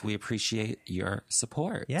 Jeff. We appreciate your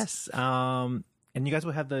support. Yes. And you guys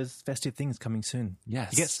will have those festive things coming soon.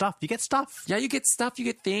 Yes. You get stuff. Yeah, you get stuff. You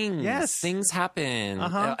get things. Yes. Things happen.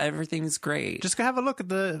 Everything's great. Just go have a look at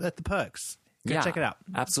the perks. Go check it out.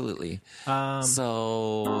 Absolutely.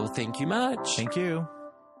 So thank you much. Thank you.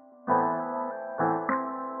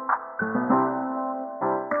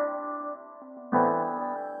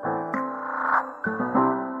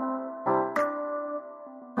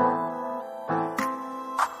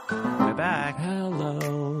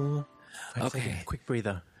 Okay. A quick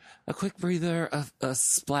breather. A quick breather, a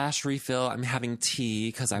splash refill. I'm having tea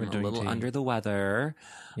because I'm a little under the weather.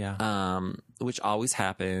 Yeah. Which always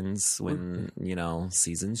happens when,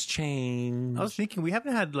 seasons change. I was thinking we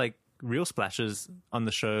haven't had real splashes on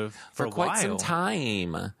the show for quite some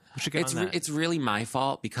time. We should get on that. It's really my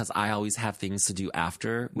fault because I always have things to do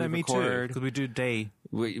after we record. Me too, because we do day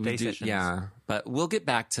sessions. Yeah, but we'll get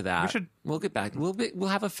back to that. We'll get back. We'll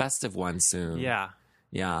have a festive one soon. Yeah.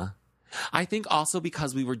 Yeah. I think also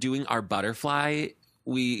because we were doing our butterfly,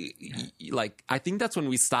 I think that's when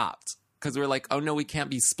we stopped. Because we're like, oh no, we can't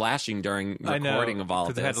be splashing during recording of all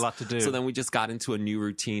of this. Because they had a lot to do. So then we just got into a new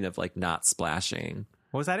routine of not splashing.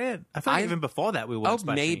 Was that it? I thought even before that we weren't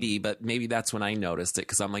splashing. Maybe that's when I noticed it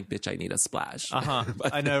because I'm like, bitch, I need a splash.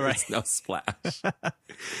 I know, right? No splash.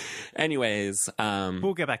 Anyways,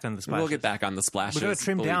 we'll get back on the splash. We'll get back on the splashes. We're going to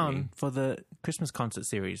trim down for the Christmas concert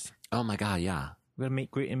series. Oh my God, yeah. We're going to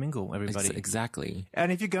meet, greet, and mingle, everybody. Exactly.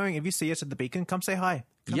 And if you see us at the Beacon, come say hi.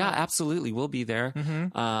 Come on. Absolutely. We'll be there.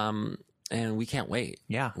 Mm-hmm. And we can't wait.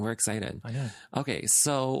 Yeah. We're excited. I know. Okay,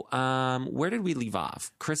 so where did we leave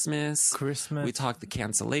off? Christmas. We talked the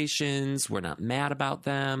cancellations. We're not mad about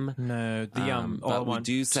them. No. But we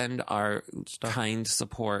do send our kind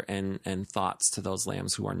support and thoughts to those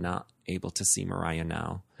lambs who are not able to see Mariah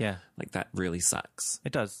now. Yeah. That really sucks.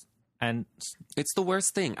 It does. And it's the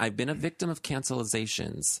worst thing. I've been a victim of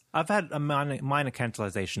cancelizations. I've had a minor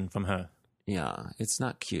cancellation from her. Yeah, it's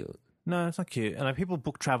not cute. No, it's not cute. And people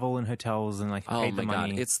book travel in hotels and pay the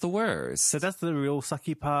money. God, it's the worst. So that's the real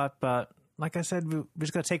sucky part. But like I said, we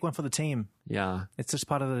just got to take one for the team. Yeah, it's just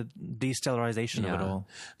part of the destellarization of it all.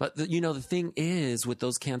 But the thing is with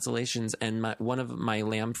those cancellations, and one of my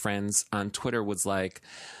lamb friends on Twitter was like,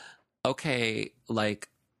 okay,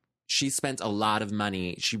 she spent a lot of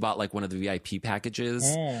money. She bought one of the VIP packages.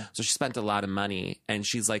 So she spent a lot of money. And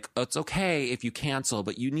she's like, oh, it's okay if you cancel,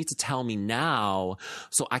 but you need to tell me now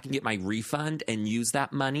so I can get my refund and use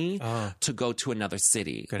that money to go to another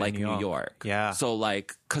city, New York. Yeah. So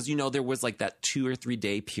because there was that 2 or 3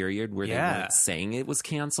 day period where they weren't saying it was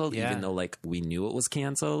canceled, even though we knew it was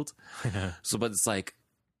canceled. So, but it's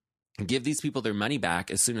give these people their money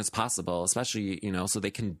back as soon as possible, especially, so they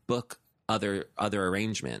can book other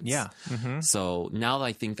arrangements. Yeah. Mm-hmm. So now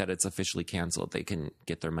I think that it's officially canceled. They can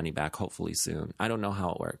get their money back hopefully soon. I don't know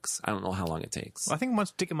how it works. I don't know how long it takes. Well, I think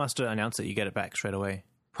once Ticketmaster announces it, you get it back straight away.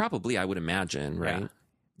 Probably, I would imagine, right?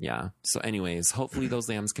 Yeah. So anyways, hopefully those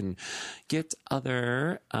lambs can get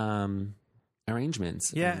other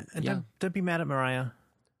arrangements. Yeah. And don't be mad at Mariah.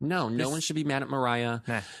 No one should be mad at Mariah,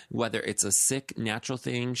 whether it's a sick, natural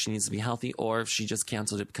thing, she needs to be healthy, or if she just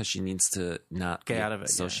canceled it because she needs to not get out of it,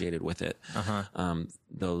 associated with it.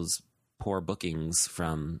 Those poor bookings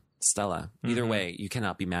from Stella. Either way, you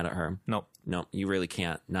cannot be mad at her. No, you really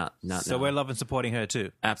can't. Not. So we're loving supporting her too.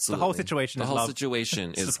 Absolutely. The whole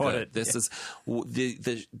situation is good. This is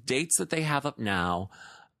the dates that they have up now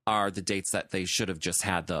are the dates that they should have just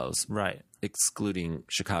had those. Right. Excluding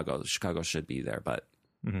Chicago. Chicago should be there, but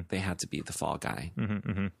they had to be the fall guy.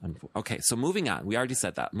 Okay, so moving on. We already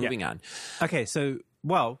said that. Moving on. Okay, so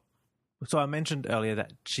I mentioned earlier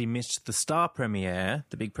that she missed the Star premiere,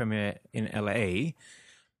 the big premiere in LA,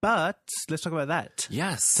 but let's talk about that.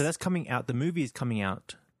 Yes. So that's coming out. The movie is coming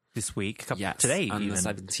out this week. Today, on the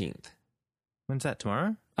 17th. When's that?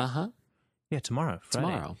 Tomorrow? Uh-huh. Yeah, tomorrow.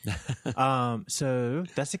 Friday. So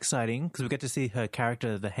that's exciting because we get to see her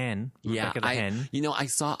character, the hen. Rebecca the hen. I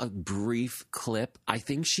saw a brief clip. I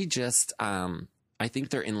think she just, I think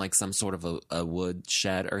they're in some sort of a wood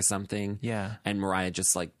shed or something. Yeah. And Mariah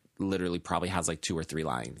just literally probably has 2 or 3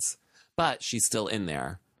 lines. But she's still in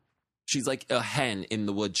there. She's like a hen in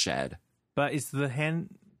the wood shed. But is the hen...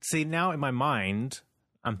 See, now in my mind,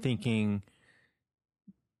 I'm thinking...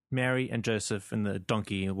 Mary and Joseph and the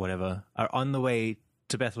donkey or whatever are on the way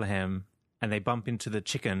to Bethlehem and they bump into the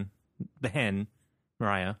chicken, the hen,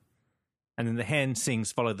 Mariah, and then the hen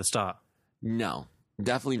sings Follow the Star. No,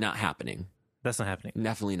 definitely not happening. That's not happening.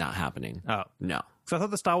 Definitely not happening. Oh. No. So I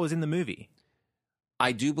thought the star was in the movie.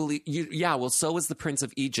 I do believe you. Yeah, well, so is the Prince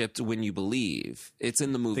of Egypt. When you believe, it's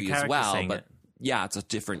in the movie as well, but yeah, it's a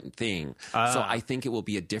different thing. So I think it will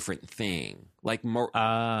be a different thing. Like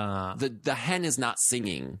the hen is not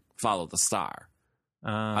singing "Follow the Star."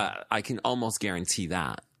 I can almost guarantee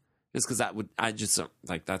that, just because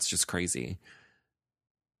that's just crazy.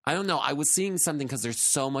 I don't know. I was seeing something because there's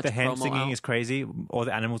so much. The hen singing is crazy. All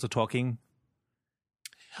the animals are talking.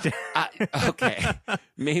 Okay,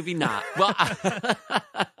 maybe not. Well,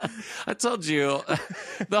 I told you,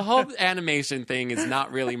 the whole animation thing is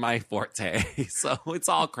not really my forte, so it's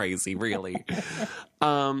all crazy, really.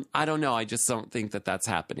 I don't know. I just don't think that that's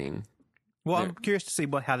happening. Well, I'm curious to see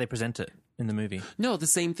how they present it in the movie. No, the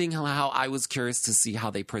same thing. How I was curious to see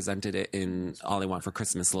how they presented it in All I Want for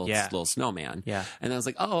Christmas, Little Snowman. Yeah, and I was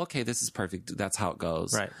like, oh, okay, this is perfect. That's how it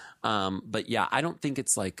goes. Right. But yeah, I don't think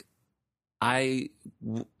it's like. I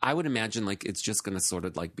would imagine like it's just going to sort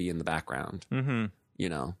of like be in the background, you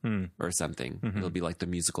know, or something. It'll be like the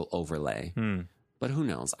musical overlay. But who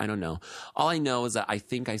knows? I don't know. All I know is that I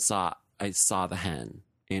think I saw the hen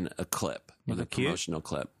in a clip, in a promotional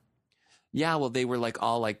clip. Yeah, well, they were like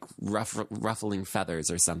all like ruffling feathers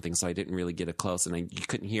or something, so I didn't really get it close, and you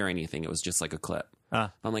couldn't hear anything. It was just like a clip.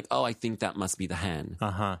 I'm like, oh, I think that must be the hen.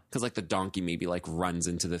 Because like the donkey maybe like runs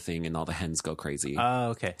into the thing and all the hens go crazy.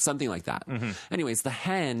 Oh, okay. Something like that. Anyways, the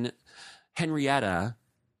hen, Henrietta,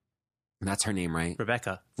 that's her name, right?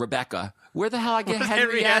 Rebecca. Where the hell I get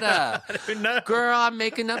Henrietta? I don't know. Girl, I'm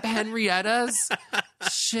making up Henriettas.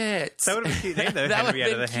 Shit. That would have been a cute name, though. That would have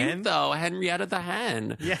been the cute, hen. though. Henrietta the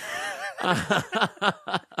hen. Yeah.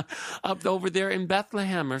 Up over there in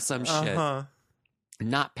Bethlehem or some shit.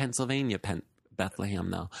 Not Pennsylvania,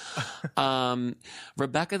 Bethlehem, though.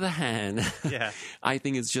 Rebecca the hen, I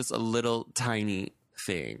think is just a little tiny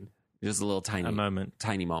thing. Just a little tiny moment.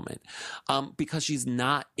 Because she's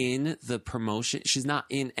not in the promotion. She's not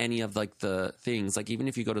in any of like the things. Like even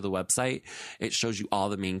if you go to the website, it shows you all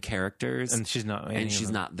the main characters. And she's not.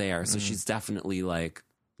 Not there. So she's definitely like,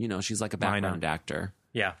 you know, she's like a background actor.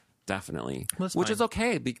 Yeah. Definitely. Well, which is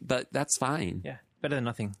okay, but that's fine. Yeah. Better than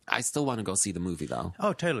nothing. I still want to go see the movie though.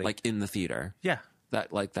 Oh, totally. Like in the theater. Yeah.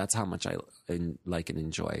 That's how much I like and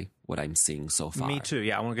enjoy what I'm seeing so far. Me too.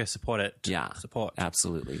 Yeah, I want to go support it. Yeah, support.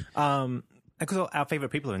 Absolutely. Because our favorite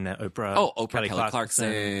people are in there, Oprah. Oh, Oprah, Kelly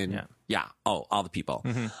Clarkson. Yeah. Oh, all the people.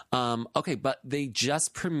 Okay, but they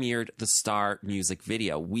just premiered the Star music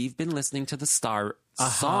video. We've been listening to the Star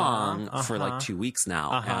song for like 2 weeks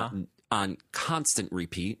now on constant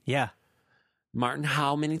repeat. Yeah. Martin,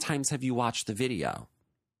 how many times have you watched the video?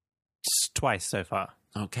 Just twice so far.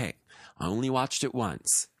 Okay. I only watched it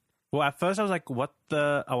once. Well, at first I was like, I want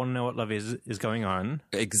to know what love is going on.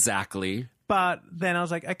 Exactly. But then I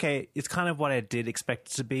was like, okay, it's kind of what I did expect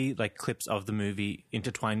it to be, like clips of the movie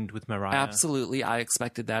intertwined with Mariah. Absolutely. I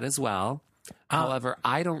expected that as well. However,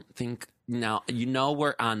 I don't think now, you know,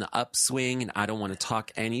 we're on the upswing and I don't want to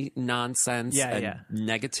talk any nonsense and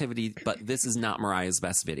negativity, but this is not Mariah's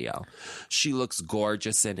best video. She looks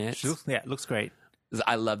gorgeous in it. It looks great.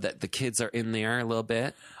 I love that the kids are in there a little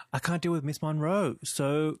bit. I can't deal with Miss Monroe.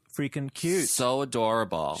 So freaking cute. So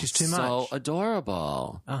adorable. She's too much. So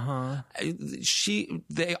adorable.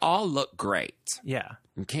 They all look great. Yeah.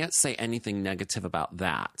 You can't say anything negative about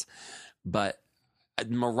that. But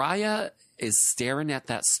Mariah is staring at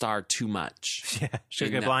that star too much. Yeah. She'll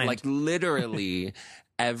get blind. Like literally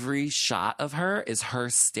every shot of her is her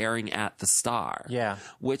staring at the star. Yeah.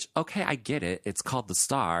 Which, okay, I get it. It's called the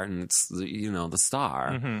star and it's, you know, the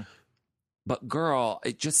star. But girl,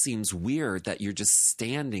 it just seems weird that you're just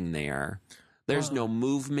standing there. There's no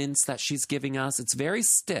movements that she's giving us. It's very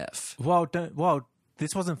stiff. Well,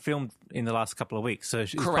 this wasn't filmed in the last couple of weeks, so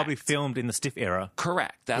it's probably filmed in the stiff era.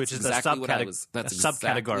 Correct. That's exactly what I was. That's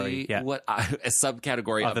subcategory. Exactly what a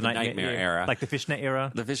subcategory of the nightmare era, like the fishnet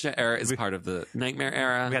era. The fishnet era is part of the nightmare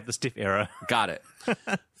era. We had the stiff era. Got it.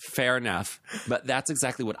 Fair enough. But that's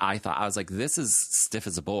exactly what I thought. I was like, this is stiff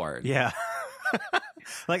as a board. Yeah.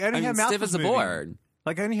 Like only her mouth stiff was as a moving. board.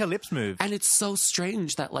 Like only her lips move. And it's so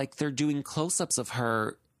strange that like they're doing close-ups of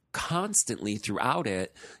her constantly throughout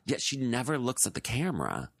it, yet she never looks at the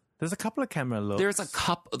camera. There's a couple of camera looks. There's a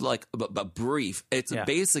couple, like, but brief. It's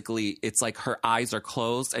basically, it's like her eyes are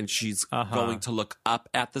closed and she's going to look up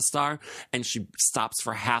at the star and she stops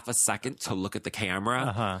for half a second to look at the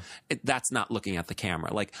camera. That's not looking at the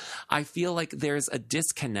camera. Like, I feel like there's a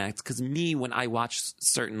disconnect because when I watch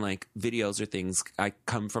certain like videos or things, I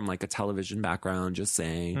come from like a television background, just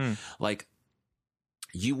saying, like,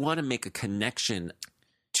 you want to make a connection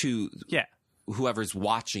to whoever's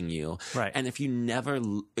watching you. Right. And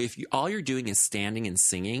if all you're doing is standing and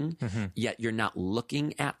singing, yet you're not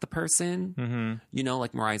looking at the person, you know,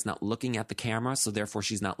 like Mariah's not looking at the camera, so therefore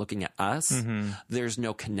she's not looking at us, there's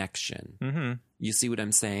no connection. You see what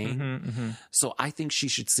I'm saying? So I think she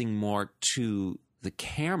should sing more to the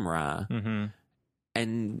camera,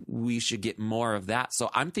 and we should get more of that. So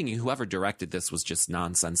I'm thinking whoever directed this was just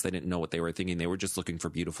nonsense. They didn't know what they were thinking. They were just looking for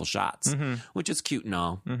beautiful shots, which is cute and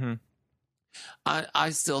all. I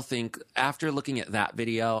still think after looking at that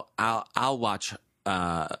video, I'll watch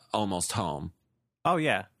Almost Home. Oh,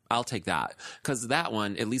 yeah. I'll take that. Because that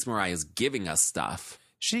one, at least Mariah's giving us stuff.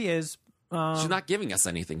 She is. She's not giving us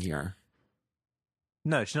anything here.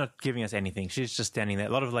 No, she's not giving us anything. She's just standing there.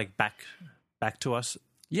 A lot of like back to us.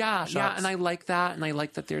 Yeah, shots. yeah, and I like that. And I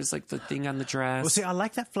like that there's like the thing on the dress. Well, see, I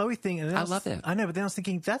like that flowy thing. And I love it. I know, but then I was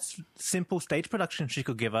thinking that's simple stage production she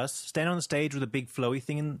could give us. Stand on the stage with a big flowy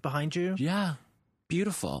thing behind you. Yeah.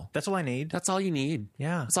 Beautiful. That's all I need. That's all you need.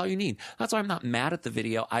 Yeah. That's all you need. That's why I'm not mad at the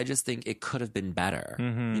video. I just think it could have been better.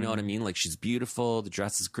 You know what I mean? Like, she's beautiful. The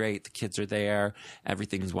dress is great. The kids are there.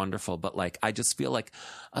 Everything's wonderful. But, like, I just feel like,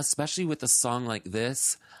 especially with a song like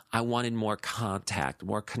this, I wanted more contact,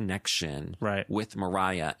 more connection with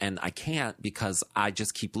Mariah. And I can't because I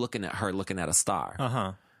just keep looking at her, looking at a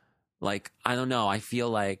star. Like, I don't know. I feel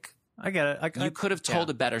like I get it. You could have told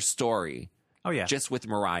a better story. Oh, yeah. Just with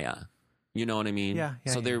Mariah. You know what I mean? Yeah.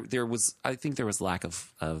 So there was, I think there was lack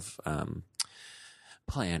of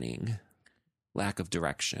planning, lack of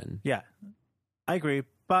direction. Yeah, I agree.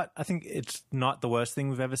 But I think it's not the worst thing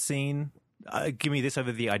we've ever seen. Give me this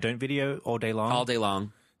over the I Don't video all day long. All day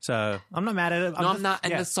long. So I'm not mad at it. I'm not.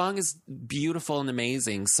 And the song is beautiful and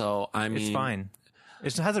amazing. So I mean, it's fine.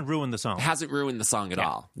 It hasn't ruined the song. It hasn't ruined the song at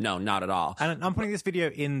all. No, not at all. And I'm putting this video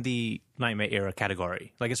in the Nightmare era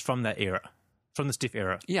category. Like, it's from that era. From the stiff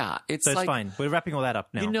era. Yeah. It's like, fine. We're wrapping all that up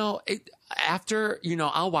now. You know,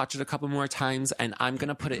 I'll watch it a couple more times, and I'm going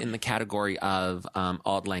to put it in the category of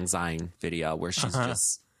Auld Lang Syne video where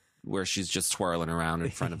she's just twirling around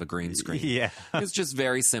in front of a green screen. Yeah. It's just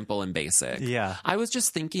very simple and basic. Yeah. I was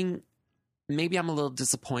just thinking maybe I'm a little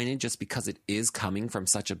disappointed just because it is coming from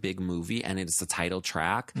such a big movie and it's the title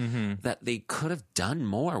track that they could have done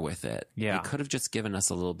more with it. Yeah. They could have just given us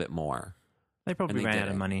a little bit more. They probably ran out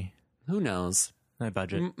of money. Who knows? No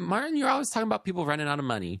budget. Martin, you're always talking about people running out of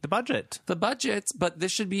money. The budget. But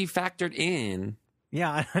this should be factored in.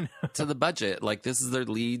 Yeah, I know. To the budget. Like, this is their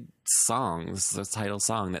lead song. This is the title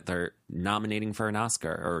song that they're nominating for an Oscar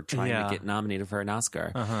or trying to get nominated for an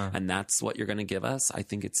Oscar. And that's what you're going to give us? I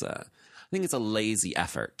think it's a lazy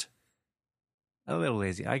effort. A little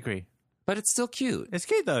lazy. I agree. But it's still cute. It's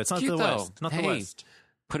cute, though. It's not the worst. It's not the worst.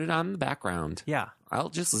 Put it on in the background. Yeah. I'll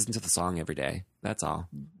just listen to the song every day. That's all.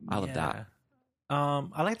 I love that.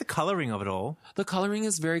 I like the coloring of it all. The coloring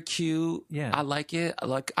is very cute. Yeah. I like it.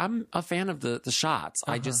 I'm a fan of the shots.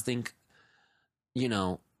 I just think,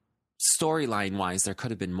 storyline wise, there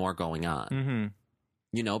could have been more going on.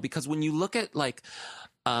 Because when you look at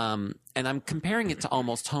and I'm comparing it to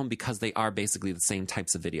Almost Home because they are basically the same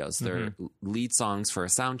types of videos. They're lead songs for a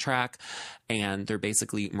soundtrack, and they're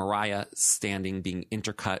basically Mariah standing being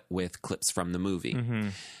intercut with clips from the movie.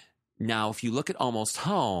 Now, if you look at Almost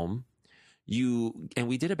Home, and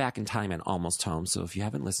we did it back in time at Almost Home, so if you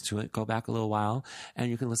haven't listened to it, go back a little while and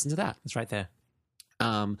you can listen to that. It's right there.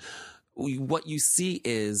 What you see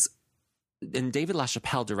is, and David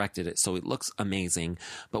LaChapelle directed it, so it looks amazing.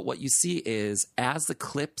 But what you see is as the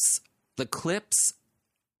clips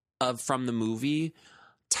from the movie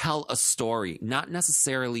tell a story, not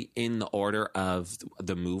necessarily in the order of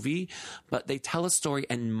the movie, but they tell a story,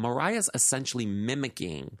 and Mariah's essentially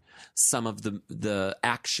mimicking some of the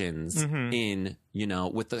actions in,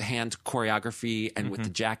 with the hand choreography and with the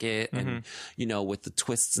jacket and, with the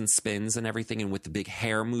twists and spins and everything, and with the big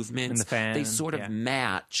hair movements. And the fan, they sort of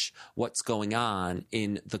match what's going on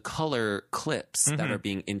in the color clips that are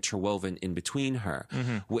being interwoven in between her.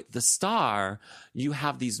 With the star, you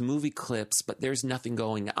have these movie clips, but there's nothing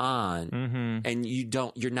going on, and you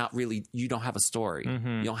don't have a story.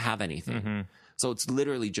 You don't have anything. So it's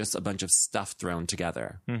literally just a bunch of stuff thrown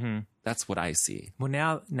together. That's what I see. Well,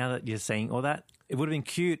 now that you're saying all that, it would have been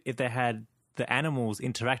cute if they had the animals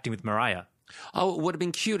interacting with Mariah. Oh, it would have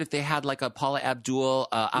been cute if they had like a Paula Abdul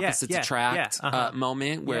opposites attract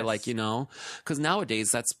moment where because nowadays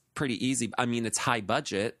that's pretty easy. I mean, it's high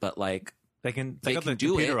budget, but like they got the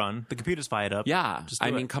computer on. The computer's fired up. Yeah. I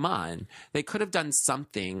mean, come on. They could have done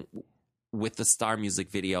something with the Star music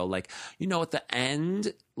video, like, you know, at the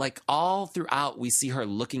end, like all throughout, we see her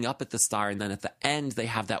looking up at the star, and then at the end, they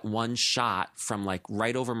have that one shot from like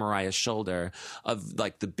right over Mariah's shoulder of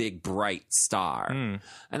like the big bright star. And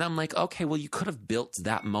I'm like, okay, well, you could have built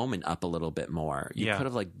that moment up a little bit more. You could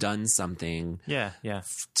have like done something,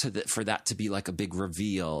 for that to be like a big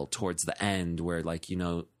reveal towards the end, where like, you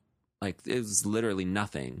know, like it was literally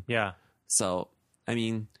nothing. Yeah. So, I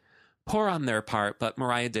mean, poor on their part, but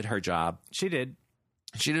Mariah did her job. She did.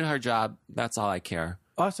 She did her job. That's all I care.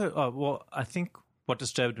 Also, well, I think what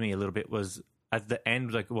disturbed me a little bit was at the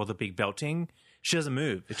end, like, well, the big belting, she doesn't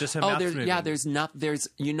move. It's just her mouth's moving. Yeah, there's,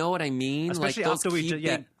 you know what I mean? Especially like after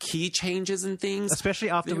big key changes and things. Especially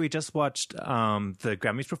after we just watched the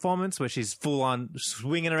Grammys performance, where she's full on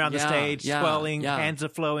swinging around the stage, swirling, hands are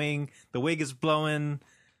flowing, the wig is blowing.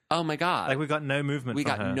 Oh my God. Like we got no movement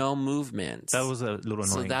from her. No movement. That was a little annoying.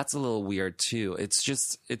 So that's a little weird too. It's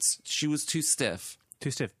just, she was too stiff.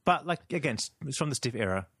 Too stiff. But like, again, it's from the stiff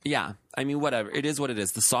era. Yeah. I mean, whatever. It is what it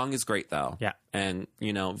is. The song is great though. Yeah. And,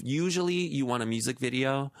 you know, usually you want a music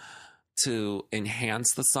video to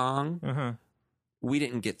enhance the song. We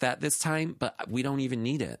didn't get that this time, but we don't even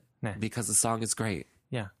need it because the song is great.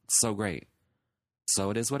 Yeah. It's so great. So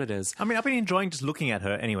it is what it is. I mean, I've been enjoying just looking at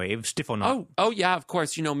her anyway, if stiff or not. Oh yeah, of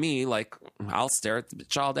course. You know me, like, I'll stare at the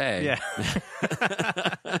bitch all day.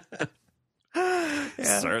 Yeah.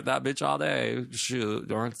 Stare at that bitch all day. Shoot,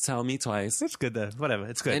 don't tell me twice. It's good though. Whatever.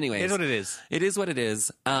 It's good. Anyways. It's what it is. It is what it is.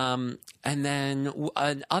 And then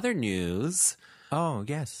other news. Oh,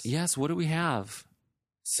 yes. Yes, what do we have?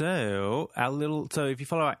 So if you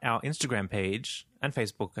follow our Instagram page and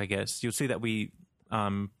Facebook, I guess, you'll see that we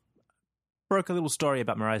broke a little story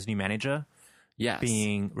about Mariah's new manager. Yes.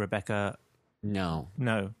 Being Rebecca. No.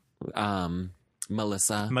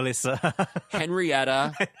 Melissa.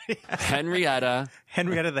 Henrietta. Henrietta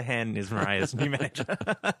the Hen is Mariah's new manager.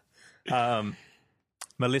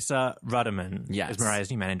 Melissa Ruderman is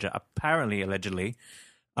Mariah's new manager, apparently, allegedly.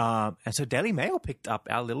 And so Daily Mail picked up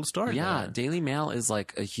our little story. Yeah, Daily Mail is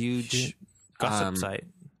like a huge gossip site.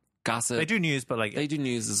 Gossip. They do news, but like they do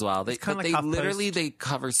news as well. They literally they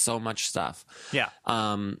cover so much stuff. Yeah.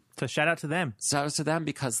 So shout out to them. Shout out to them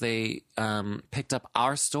because they picked up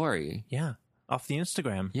our story. Yeah. Off the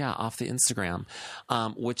Instagram. Yeah, off the Instagram,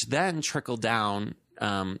 which then trickled down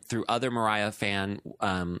through other Mariah fan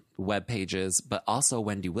web pages, but also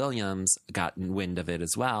Wendy Williams got wind of it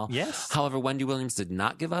as well. Yes. However, Wendy Williams did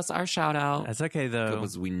not give us our shout out. That's okay though,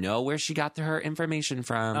 because we know where she got her information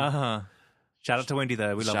from. Shout out to Wendy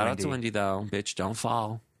though. We love Wendy. Shout out to Wendy though. Bitch, don't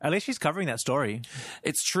fall. At least she's covering that story.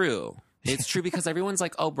 It's true. It's true because everyone's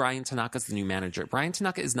like, "Oh, Brian Tanaka's the new manager." Brian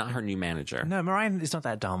Tanaka is not her new manager. No, Mariah is not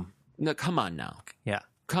that dumb. No, come on now. Yeah.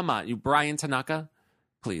 Come on. You Brian Tanaka,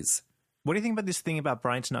 please. What do you think about this thing about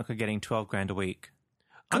Brian Tanaka getting $12,000 a week?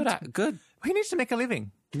 Good. He needs to make a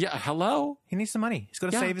living. Yeah, hello? He needs some money. He's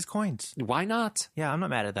got to save his coins. Why not? Yeah, I'm not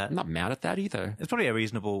mad at that. I'm not mad at that either. It's probably a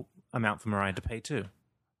reasonable amount for Mariah to pay too.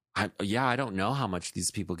 I don't know how much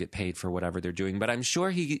these people get paid for whatever they're doing, but I'm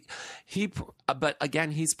sure but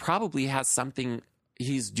again, he's probably has something.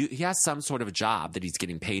 He has some sort of job that he's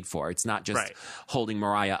getting paid for. It's not just holding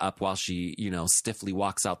Mariah up while she, stiffly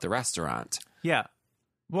walks out the restaurant. Yeah.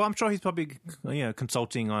 Well, I'm sure he's probably,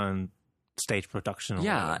 consulting on stage production.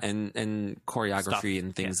 Yeah, and choreography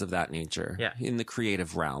and things of that nature. Yeah. In the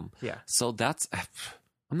creative realm. Yeah. So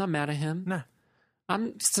I'm not mad at him. No.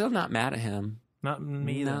 I'm still not mad at him. Not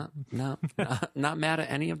me either. No, not mad at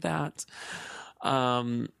any of that.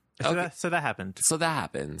 So that happened. So that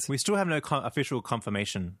happened. We still have no official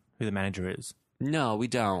confirmation who the manager is. No, we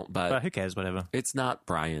don't. But who cares? Whatever. It's not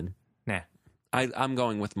Brian. Nah. I'm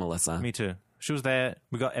going with Melissa. Me too. She was there.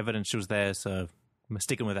 We got evidence she was there, so I'm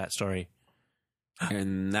sticking with that story.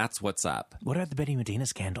 And that's what's up. What about the Betty Medina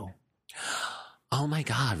scandal? Oh my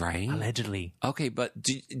God, right? Allegedly. Okay, but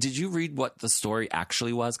did you read what the story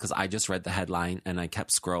actually was? Because I just read the headline and I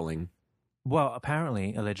kept scrolling. Well,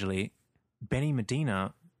 apparently, allegedly, Benny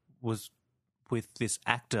Medina was with this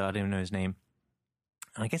actor, I don't even know his name,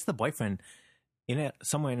 and I guess the boyfriend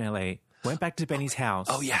somewhere in LA went back to Benny's house.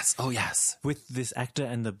 Oh yes. With this actor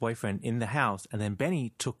and the boyfriend in the house, and then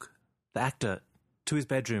Benny took the actor to his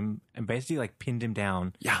bedroom and basically pinned him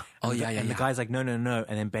down. Yeah. And the guy's like, no. And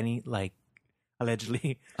then Benny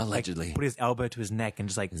Allegedly. Like, put his elbow to his neck and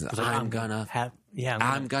just like, I'm gonna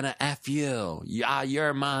F you. Yeah,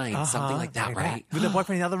 you're mine. Something like that, right? With the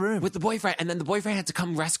boyfriend in the other room. With the boyfriend. And then the boyfriend had to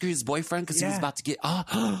come rescue his boyfriend because he was about to get...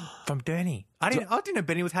 From Benny. I didn't know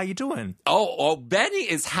Benny was how you doing. Oh, Benny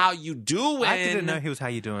is how you doing. I didn't know he was how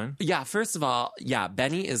you doing. Yeah, first of all,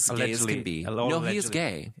 Benny is gay as can be. No, he is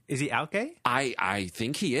gay. Is he out gay? I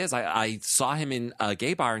think he is. I saw him in a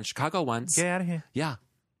gay bar in Chicago once. Get out of here. Yeah.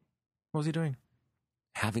 What was he doing?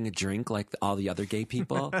 Having a drink like all the other gay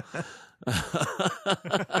people.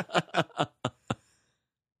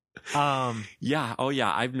 Yeah. Oh,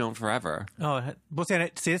 yeah. I've known forever. Oh, well, see,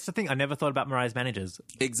 that's the thing. I never thought about Mariah's managers.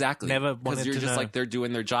 Exactly. Never because you're just like they're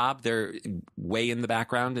doing their job. They're way in the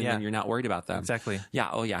background, and then you're not worried about them. Exactly. Yeah.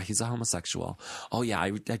 Oh, yeah. He's a homosexual. Oh, yeah. I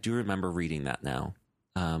do remember reading that now.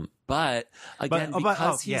 But again,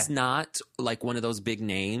 because he's not like one of those big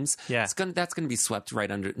names, that's going to be swept right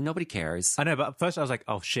under. Nobody cares. I know, but at first I was like,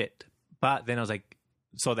 oh shit. But then I was like,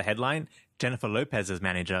 saw the headline, Jennifer Lopez's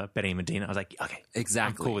manager, Betty Medina. I was like, okay,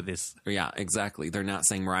 exactly. I'm cool with this. Yeah, exactly. They're not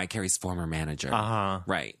saying Mariah Carey's former manager.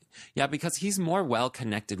 Right. Yeah, because he's more well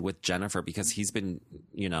connected with Jennifer because he's been,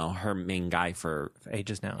 her main guy for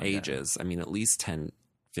ages now. Ages. I mean, at least 10,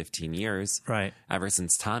 15 years. Right. Ever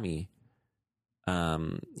since Tommy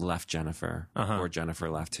left Jennifer or Jennifer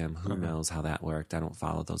left him. Who knows how that worked? I don't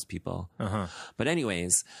follow those people. But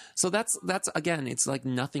anyways, so that's again, it's like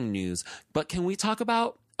nothing news. But can we talk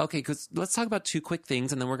about, because let's talk about two quick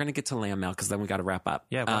things and then we're going to get to LambMail because then we got to wrap up.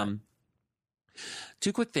 Yeah. Right.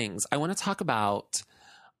 Two quick things. I want to talk about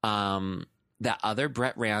that other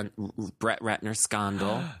Brett Ratner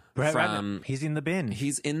scandal. Brett Ratner, he's in the bin.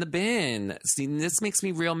 He's in the bin. See, this makes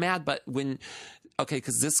me real mad. But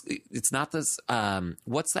because it's not this.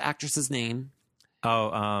 What's the actress's name?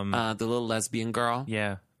 The little lesbian girl.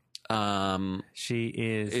 Yeah. She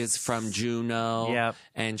is from Juno. Yep.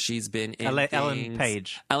 And she's been in Ellen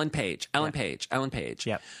Page. Ellen Page.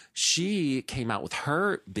 Yep. She came out with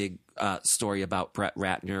her big story about Brett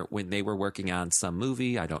Ratner when they were working on some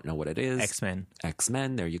movie. I don't know what it is.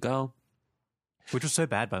 X-Men. There you go. Which was so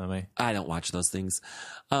bad, by the way. I don't watch those things.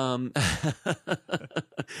 But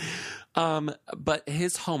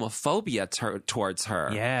his homophobia towards her.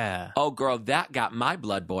 Yeah. Oh, girl, that got my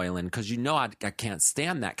blood boiling because I can't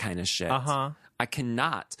stand that kind of shit. I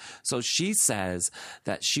cannot. So she says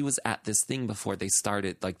that she was at this thing before they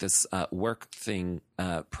started, like this work thing,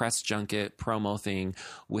 press junket, promo thing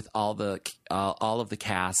with all of the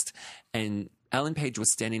cast. And Ellen Page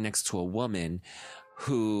was standing next to a woman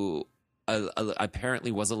who... apparently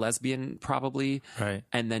was a lesbian, probably. Right.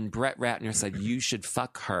 And then Brett Ratner said, you should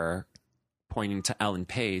fuck her, pointing to Ellen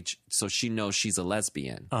Page, so she knows she's a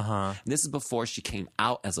lesbian. This is before she came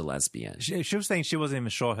out as a lesbian. She was saying she wasn't even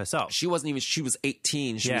sure herself. She was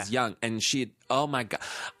 18. She was young. And oh my God.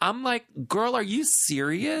 I'm like, girl, are you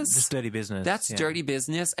serious? It's dirty business. That's dirty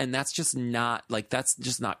business. And that's just not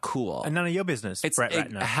cool. And none of your business, Brett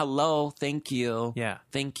Ratner. Hello. Thank you. Yeah.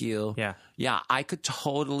 Thank you. Yeah. Yeah. I could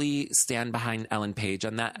totally stand behind Ellen Page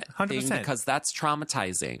on that 100%. thing because that's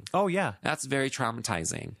traumatizing. Oh, yeah. That's very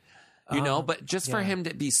traumatizing. But just for him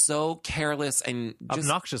to be so careless and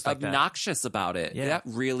just obnoxious about it, that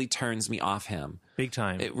really turns me off him. Big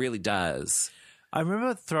time. It really does. I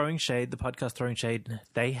remember the podcast Throwing Shade,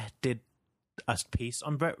 they did a piece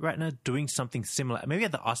on Brett Ratner doing something similar. Maybe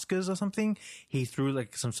at the Oscars or something, he threw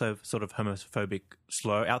like some sort of homophobic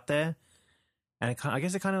slur out there. And I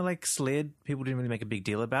guess it kind of like slid. People didn't really make a big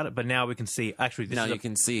deal about it. But now we can see, actually, this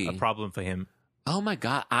is a problem for him. Oh my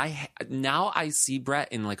God. Now I see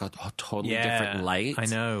Brett in like a totally different light. I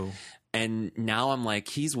know. And now I'm like,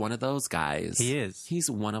 he's one of those guys. He is. He's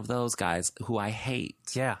one of those guys who I hate.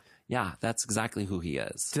 Yeah. Yeah, that's exactly who he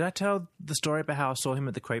is. Did I tell the story about how I saw him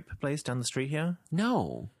at the crepe place down the street here?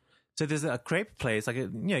 No. So there's a crepe place, like you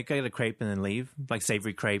get a crepe and then leave, like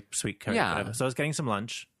savory crepe, sweet crepe, whatever. So I was getting some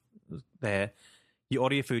lunch there. You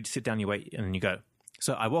order your food, you sit down, you wait, and then you go.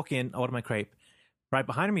 So I walk in, I order my crepe. Right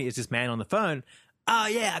behind me is this man on the phone. Oh,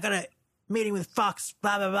 yeah, I got a meeting with Fox,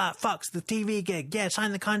 blah, blah, blah. Fox, the TV gig. Yeah,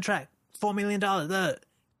 sign the contract. $4 million.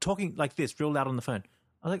 Talking like this, real loud on the phone.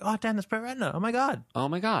 I was like, oh, damn, that's Brett Ratner. Oh, my God. Oh,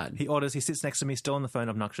 my God. He orders. He sits next to me, still on the phone,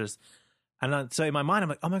 obnoxious. And so in my mind, I'm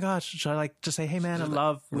like, oh, my gosh. Should I like just say, hey, man, I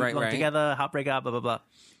love, we belong together, heartbreak up, blah, blah, blah.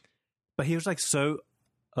 But he was like so...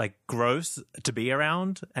 like gross to be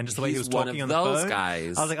around, and just the way he was talking on the phone. Those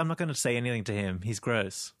guys. I was like, I'm not going to say anything to him. He's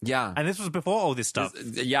gross. Yeah, and this was before all this stuff.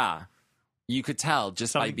 Yeah, you could tell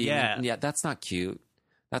just by being. Yeah, that's not cute.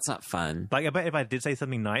 That's not fun. Like, I bet if I did say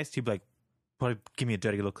something nice, he'd be like, probably give me a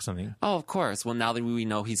dirty look or something. Oh, of course. Well, now that we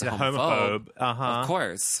know he's a homophobe. Of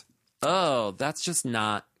course. Oh, that's just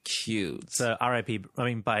not cute. So R.I.P. I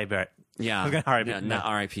mean, bye, Brett. Yeah. R.I.P. Not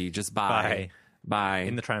R.I.P. Just bye. Bye.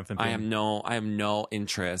 In the triumphant I have no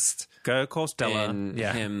interest. Go call Stella. In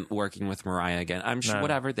him working with Mariah again. I'm sure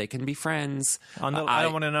whatever, they can be friends. I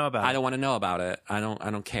don't want to know about it. I don't want to know about it. I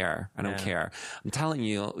don't care. I don't care. I'm telling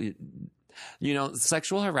you,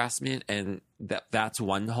 sexual harassment and that's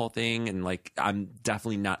one whole thing, and like I'm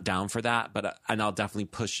definitely not down for that, but and I'll definitely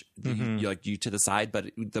push you to the side, but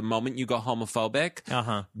the moment you go homophobic,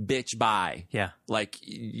 bitch, bye. Yeah. Like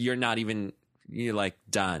you're like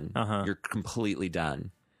done. You're completely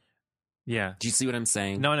done. Yeah. Do you see what I'm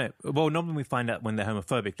saying? No. Well, normally we find out when they're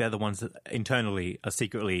homophobic, they're the ones that internally are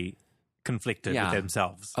secretly conflicted with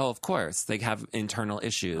themselves. Oh, of course. They have internal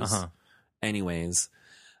issues. Anyways.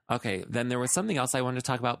 Okay, then there was something else I wanted to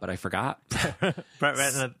talk about, but I forgot.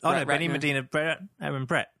 Benny Medina, Brett.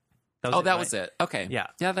 That was it. Okay. Yeah,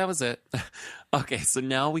 that was it. Okay, so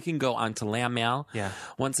now we can go on to LambMail. Yeah.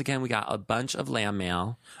 Once again, we got a bunch of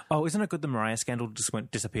LambMail. Oh, isn't it good the Mariah scandal just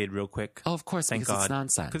disappeared real quick? Oh, of course, Thank because God. It's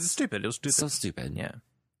nonsense. Because it's stupid. It was stupid. So stupid. Yeah.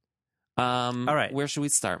 All right. Where should we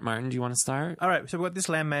start? Martin, do you want to start? All right, so we've got this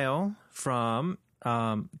LambMail from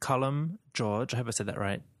Callum George. I hope I said that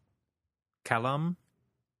right. Callum?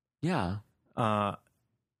 Yeah. By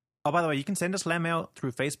the way, you can send us LambMail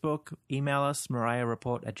through Facebook, email us,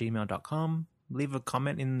 mariahreport@gmail.com, leave a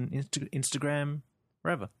comment in Instagram,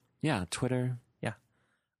 wherever. Yeah, Twitter. Yeah.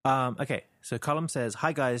 Okay, so Colum says,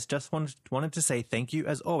 "Hi guys, just wanted to say thank you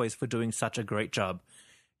as always for doing such a great job.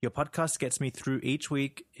 Your podcast gets me through each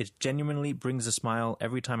week. It genuinely brings a smile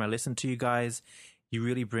every time I listen to you guys. You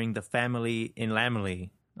really bring the family in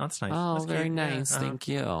Lamely." Oh, that's nice. Oh, that's very cute. nice. Yeah. Thank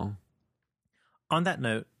you. On that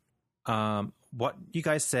note, what you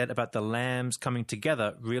guys said about the lambs coming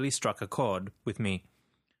together really struck a chord with me.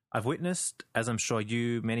 I've witnessed, as I'm sure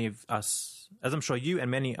you and many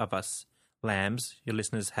of us lambs, your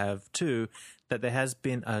listeners have too, that there has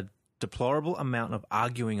been a deplorable amount of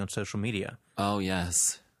arguing on social media. Oh,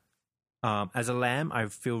 yes. As a lamb, I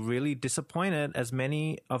feel really disappointed as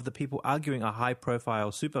many of the people arguing are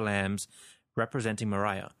high-profile super lambs representing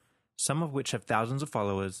Mariah, some of which have thousands of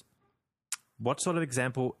followers. What sort of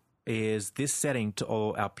example is this setting to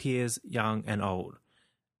all our peers, young and old?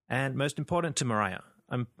 And most important, to Mariah.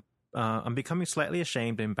 I'm becoming slightly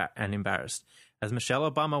ashamed and embarrassed. As Michelle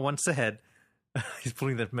Obama once said, he's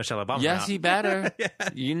pulling the Michelle Obama Yes, out. he better. Yeah.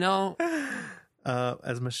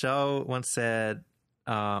 As Michelle once said,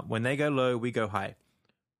 when they go low, we go high.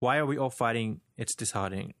 Why are we all fighting? It's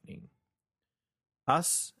disheartening.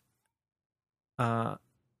 Us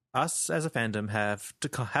as a fandom have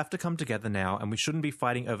to come together now, and we shouldn't be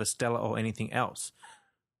fighting over Stella or anything else.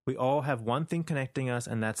 We all have one thing connecting us,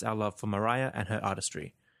 and that's our love for Mariah and her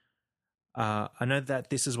artistry. I know that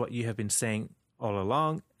this is what you have been saying all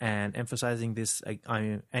along, and emphasizing this,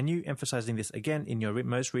 you emphasizing this again in your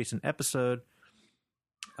most recent episode,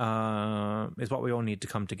 is what we all need to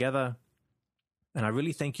come together. And I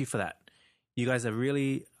really thank you for that. You guys are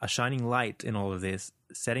really a shining light in all of this,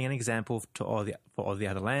 setting an example for all the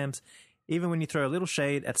other lambs. Even when you throw a little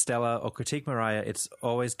shade at Stella or critique Mariah, it's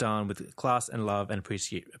always done with class and love and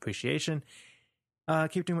appreciation.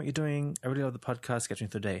 Keep doing what you're doing. I really love the podcast. Get me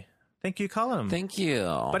through the day. Thank you, Colin. Thank you.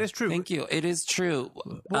 But it's true. Thank you. It is true.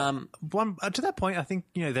 Well, to that point, I think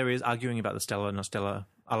there is arguing about the Stella, not Stella.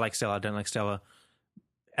 I like Stella. I don't like Stella.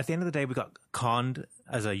 At the end of the day, we got conned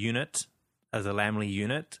as a unit, as a Lamely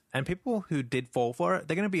unit, and people who did fall for it,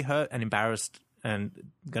 they're going to be hurt and embarrassed and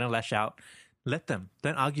going to lash out. Let them.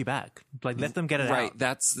 Don't argue back. Like, let them get it out. Right.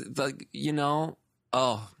 That's like,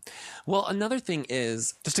 oh. Well, another thing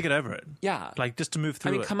is... just to get over it. Yeah. Like, just to move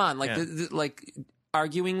through it. I mean, come on. Like, like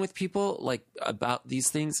arguing with people, like, about these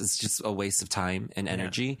things is just a waste of time and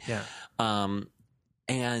energy. Yeah.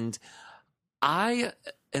 And I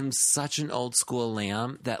am such an old school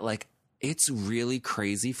lamb that, like, it's really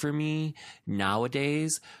crazy for me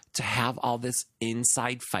nowadays to have all this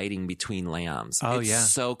inside fighting between lambs. Oh,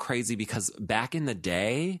 it's so crazy because back in the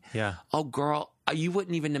day, oh, girl, you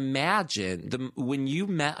wouldn't even imagine when you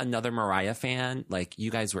met another Mariah fan, like,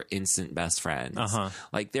 you guys were instant best friends.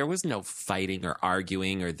 Like, there was no fighting or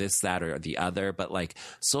arguing or this, that, or the other. But, like,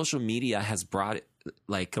 social media has brought it,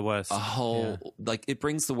 like, the worst. A whole, like, it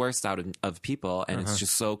brings the worst out of people, and it's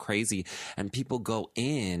just so crazy. And people go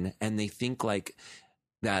in and they think, like,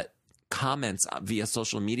 that comments via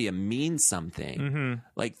social media mean something.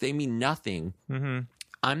 Like, they mean nothing.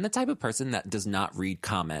 I'm the type of person that does not read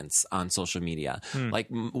comments on social media. Like,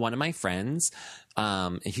 one of my friends,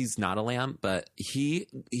 he's not a lamb, but he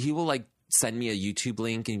will, like, send me a YouTube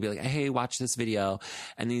link and he'd be like, hey, watch this video.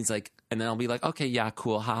 And then he's like, and then I'll be like, okay, yeah,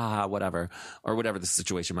 cool, ha ha ha, whatever, or whatever the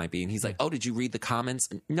situation might be. And he's like, oh, did you read the comments?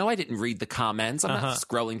 No, I didn't read the comments. I'm not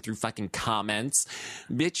scrolling through fucking comments,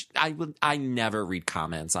 bitch. I never read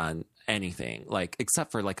comments on anything, like,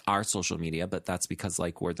 except for like our social media, but that's because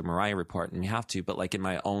like we're the Mariah Report and we have to. But like in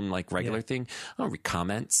my own like regular thing, I don't read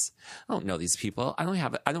comments. I don't know these people. I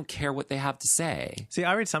don't care what they have to say. See,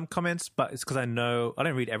 I read some comments, but it's because I know I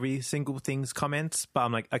don't read every single thing's comments. But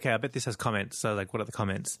I'm like, okay, I bet this has comments. So like, what are the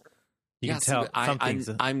comments? You can tell some things.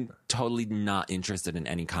 I'm totally not interested in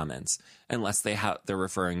any comments unless they're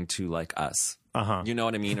referring to like us. You know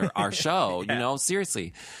what I mean, or our show. You know,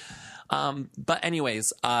 seriously. But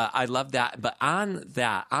anyways, I love that. But on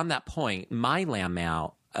that point, my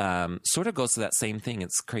LambMail sort of goes to that same thing.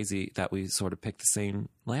 It's crazy that we sort of picked the same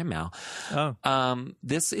LambMail.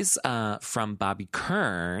 This is from Bobby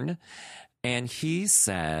Kern. And he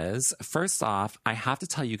says, first off, I have to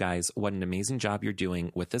tell you guys what an amazing job you're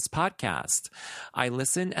doing with this podcast. I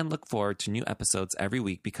listen and look forward to new episodes every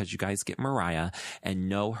week because you guys get Mariah and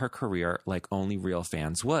know her career like only real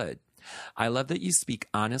fans would. I love that you speak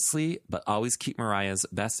honestly, but always keep Mariah's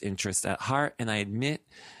best interest at heart. And I admit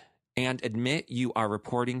you are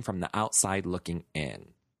reporting from the outside looking in.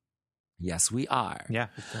 Yes, we are. Yeah.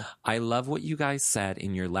 I love what you guys said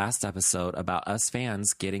in your last episode about us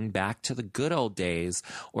fans getting back to the good old days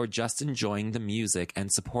or just enjoying the music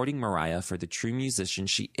and supporting Mariah for the true musician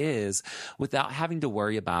she is without having to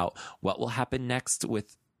worry about what will happen next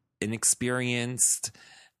with inexperienced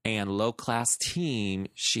and low-class team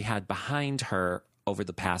she had behind her over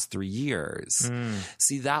the past 3 years.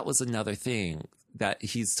 See, that was another thing that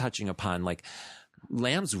he's touching upon. Like,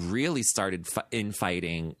 Lamb's really started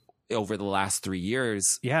infighting over the last 3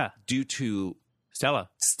 years. Yeah. Due to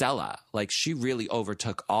Stella. Like, she really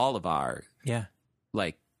overtook all of our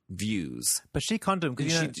like views. But she conned him.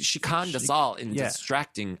 She conned us all in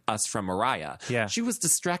distracting us from Mariah. Yeah. She was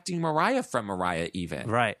distracting Mariah from Mariah even.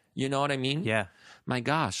 Right. You know what I mean? Yeah. My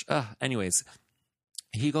gosh. Anyways,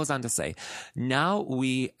 he goes on to say, now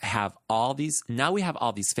we have all these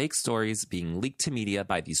fake stories being leaked to media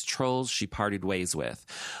by these trolls she parted ways with.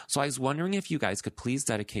 So I was wondering if you guys could please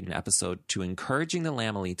dedicate an episode to encouraging the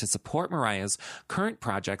Lamely to support Mariah's current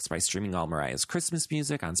projects by streaming all Mariah's Christmas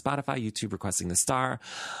music on Spotify, YouTube, Requesting the Star,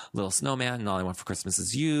 Little Snowman, and All I Want for Christmas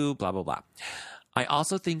Is You, blah, blah, blah. I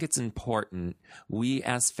also think it's important we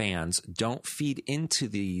as fans don't feed into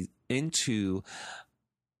this.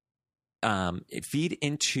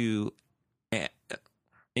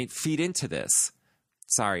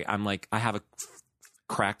 Sorry, I'm like, I have a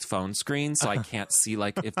cracked phone screen, so I can't see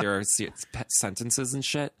like if there are sentences and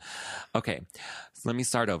shit. Okay, so let me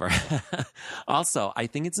start over. Also, I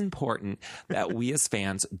think it's important that we as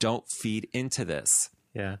fans don't feed into this.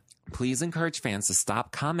 Yeah. Please encourage fans to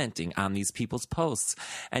stop commenting on these people's posts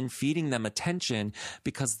and feeding them attention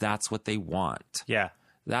because that's what they want. Yeah.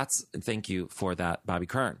 Thank you for that, Bobby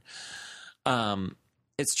Kern.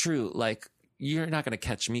 It's true. Like, you're not going to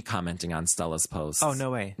catch me commenting on Stella's posts. Oh,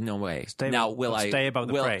 no way. No way. Stay above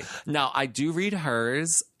the fray. Now, I do read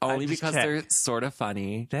hers only because they're sort of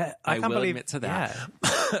funny. I will admit to that. Yeah.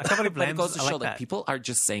 I can't believe But it goes to show that people are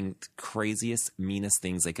just saying the craziest, meanest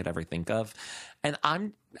things they could ever think of. And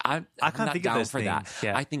I'm can't not think down of those for things. that.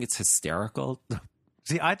 Yeah. I think it's hysterical.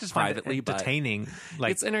 See, I just find it entertaining.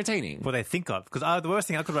 Like, it's entertaining. What they think of. Because the worst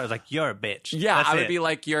thing I could write is like, you're a bitch. Yeah, That's I would it. be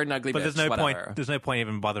like, you're an ugly bitch. But there's no whatever. point. There's no point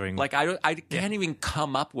even bothering. Like, I can't even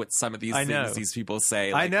come up with some of these things these people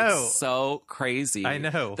say. Like, I know. It's so crazy. I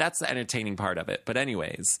know. That's the entertaining part of it. But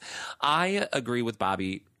anyways, I agree with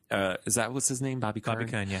Bobby. Is that what's his name? Bobby Kern?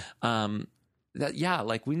 Bobby Kern, yeah.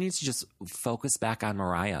 Like, we need to just focus back on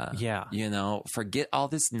Mariah. Yeah. You know, forget all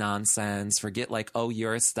this nonsense. Forget like, oh,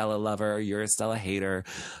 you're a Stella lover. You're a Stella hater.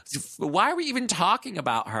 Why are we even talking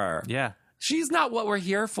about her? Yeah. She's not what we're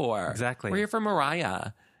here for. Exactly. We're here for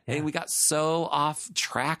Mariah. Yeah. And we got so off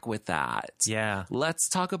track with that. Yeah. Let's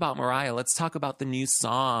talk about Mariah. Let's talk about the new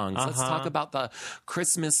songs. Let's talk about the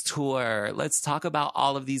Christmas tour. Let's talk about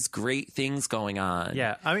all of these great things going on.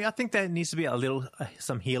 Yeah. I mean, I think there needs to be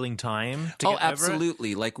some healing time to get over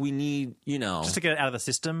absolutely. Like, we need, just to get it out of the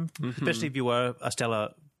system, especially if you were a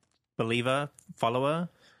Stella believer, follower,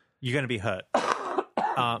 you're going to be hurt.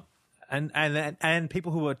 And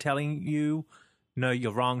people who are telling you, no,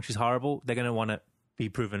 you're wrong, she's horrible, they're going to want to be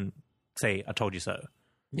proven, say, I told you so.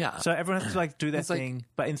 Yeah. So everyone has to like do their thing.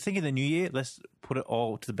 But in thinking of the new year, let's put it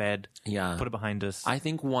all to bed. Yeah. Put it behind us. I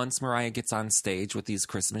think once Mariah gets on stage with these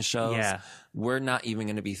Christmas shows, we're not even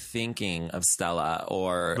going to be thinking of Stella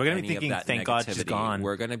or we're going to be thinking, thank God she's gone.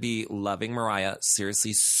 We're going to be loving Mariah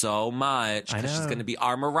seriously so much because she's going to be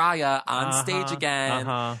our Mariah on stage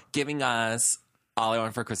again, giving us All I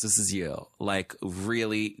Want for Christmas Is You. Like,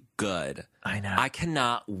 really good. I know. I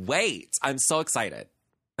cannot wait. I'm so excited.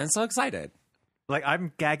 Like,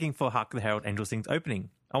 I'm gagging for Hark the Herald Angels Sings opening.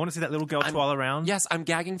 I want to see that little girl twirl around. Yes, I'm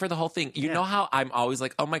gagging for the whole thing. You know how I'm always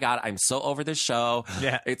like, oh my God, I'm so over this show.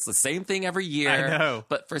 Yeah. It's the same thing every year. I know.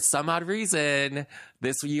 But for some odd reason,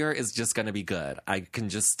 this year is just going to be good. I can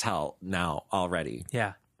just tell now already.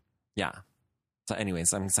 Yeah. Yeah. So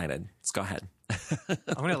anyways, I'm excited. Let's go ahead.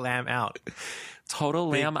 I'm going to lamb out. Total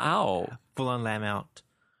lamb out. Full on lamb out.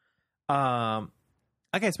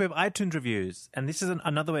 Okay, so we have iTunes reviews, and this is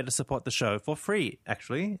another way to support the show for free,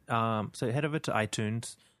 actually. So head over to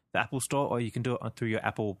iTunes, the Apple Store, or you can do it through your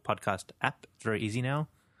Apple Podcast app. It's very easy now.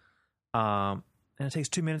 And it takes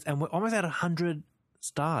 2 minutes, and we're almost at 100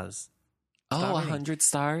 stars. 100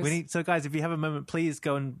 stars? So guys, if you have a moment, please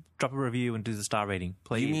go and drop a review and do the star rating,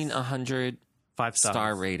 please. You mean 100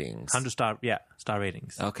 5-star ratings? 100 star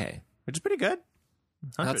ratings. Okay. Which is pretty good.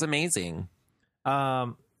 100. That's amazing.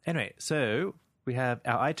 Anyway, so we have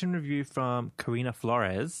our iTunes review from Karina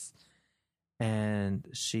Flores, and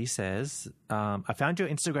she says, I found your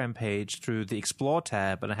Instagram page through the Explore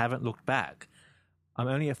tab, and I haven't looked back. I'm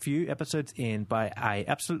only a few episodes in, but I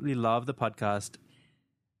absolutely love the podcast.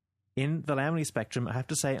 In the Lamley spectrum, I have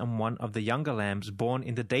to say I'm one of the younger lambs born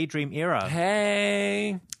in the Daydream era.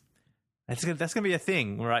 Hey! That's going to be a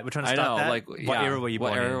thing, right? We're trying to start that. Like, what era were you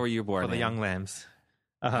born in? What era were you born in? For the young lambs.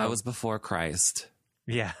 I was before Christ.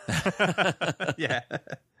 Yeah. Yeah.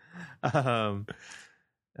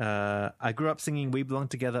 I grew up singing We Belong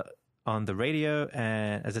Together on the radio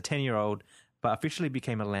and as a 10-year-old, but officially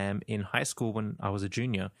became a lamb in high school when I was a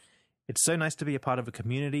junior. It's so nice to be a part of a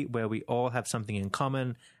community where we all have something in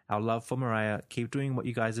common. Our love for Mariah. Keep doing what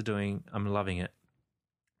you guys are doing. I'm loving it.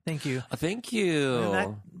 Thank you. Thank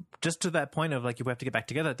you. Just to that point of like, you have to get back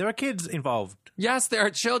together. There are kids involved. Yes, there are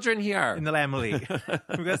children here. In the Lamb League.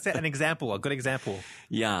 We've got to set an example, a good example.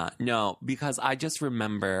 Yeah, no, because I just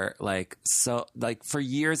remember for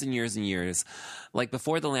years and years and years, like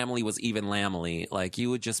before the Lamely was even Lamely, like you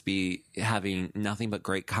would just be having nothing but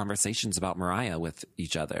great conversations about Mariah with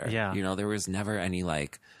each other. Yeah. You know, there was never any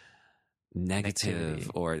like negative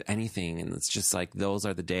activity or anything, and it's just like those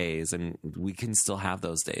are the days, and we can still have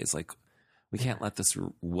those days. Like we can't let this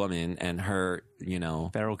woman and her,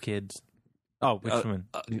 feral kids. Oh, which woman?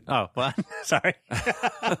 Oh, what? Sorry. I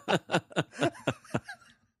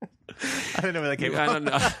don't know where that came from. I don't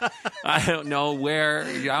know. I don't know where.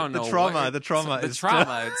 I don't know. The trauma. It's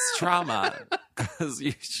trauma. Because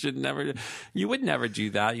you would never do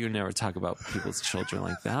that. You would never talk about people's children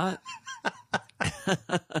like that.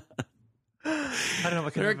 I don't know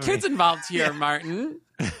what there are kids involved here, Martin.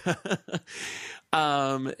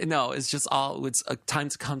 No, it's just it's a time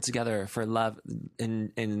to come together for love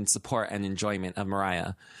and support and enjoyment of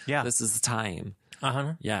Mariah. Yeah. This is the time.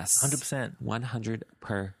 Yes. 100%.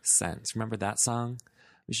 100%. Remember that song?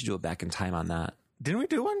 We should do a back in time on that. Didn't we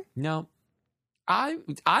do one? No. I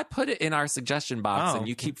put it in our suggestion box and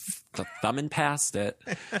you keep thumbing past it.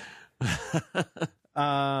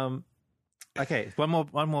 Okay, one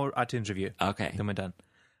more iTunes review. Okay. Then we're done.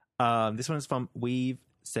 This one is from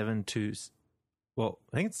Weave72. Well,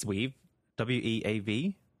 I think it's Weave.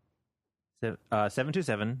 WEAV.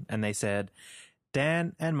 727. And they said,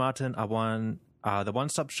 Dan and Martin are the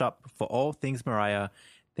one-stop shop for all things Mariah.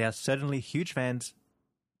 They are certainly huge fans,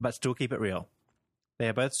 but still keep it real. They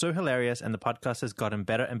are both so hilarious, and the podcast has gotten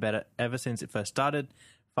better and better ever since it first started.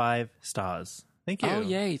 5 stars. Thank you. Oh,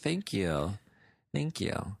 yay. Thank you. Thank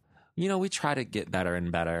you. We try to get better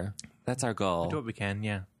and better. That's our goal. We do what we can,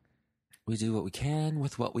 yeah. We do what we can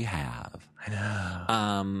with what we have. I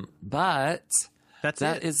know. But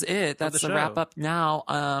that is it. That's the wrap up now.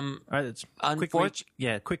 All right, it's quick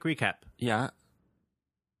recap. Yeah.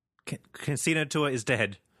 Casino Tour is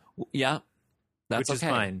dead. Yeah. Which is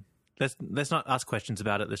fine. Let's not ask questions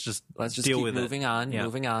about it. Let's just deal keep with moving it. On. Yeah.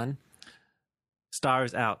 Moving on. Star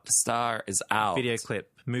is out. Star is out. Video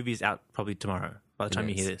clip. Movie's out probably tomorrow by the time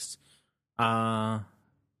you hear this.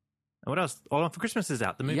 What else? All On for Christmas is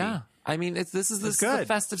out, the movie. Yeah. I mean, this is the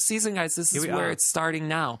festive season, guys. This is where it's starting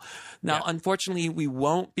now. Now, unfortunately, we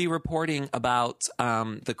won't be reporting about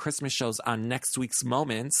the Christmas shows on next week's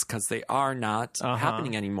Moments because they are not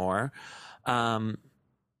happening anymore.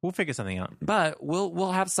 We'll figure something out. But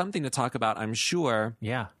we'll have something to talk about, I'm sure.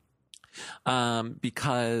 Yeah.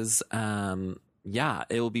 Because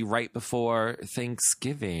it will be right before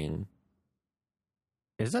Thanksgiving.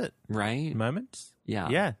 Is it? Right? Moments?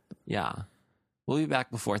 Yeah. We'll be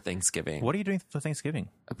back before Thanksgiving. What are you doing for Thanksgiving?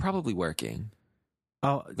 Probably working.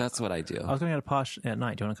 Oh, that's what I do. I was going to go to Posh at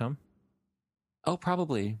night. Do you want to come? Oh,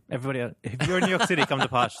 probably. Everybody, if you're in New York City, come to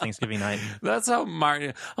Posh Thanksgiving night. That's how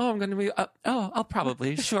Martin. Oh, I'm going to be. I'll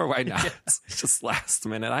probably. Sure, why not? It's just last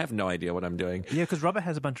minute. I have no idea what I'm doing. Yeah, because Robert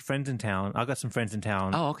has a bunch of friends in town. I've got some friends in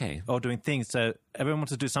town. Oh, okay. All doing things. So everyone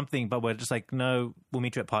wants to do something, but we're just like, no, we'll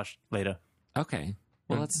meet you at Posh later. Okay.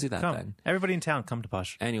 Well, let's do that then. Everybody in town, come to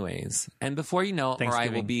Posh. Anyways, and before you know it,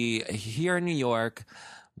 Mariah will be here in New York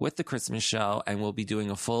with the Christmas show, and we'll be doing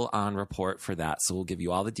a full-on report for that. So we'll give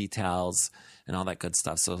you all the details and all that good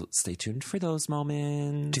stuff. So stay tuned for those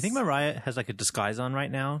moments. Do you think Mariah has like a disguise on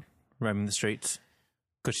right now, roaming the streets?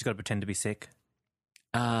 Because she's got to pretend to be sick?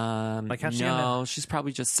 She's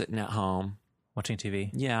probably just sitting at home. Watching TV?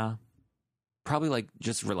 Yeah. Probably like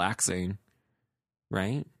just relaxing,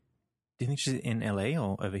 right? Do you think she's in LA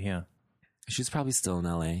or over here? She's probably still in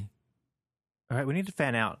LA. All right, we need to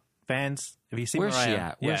fan out. Fans, have you seen Where's Mariah? she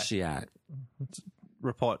at? Where's she at?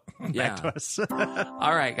 Report back to us.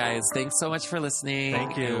 All right, guys. Thanks so much for listening.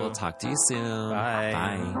 Thank you. We'll talk to you soon. Bye.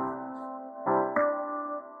 Bye.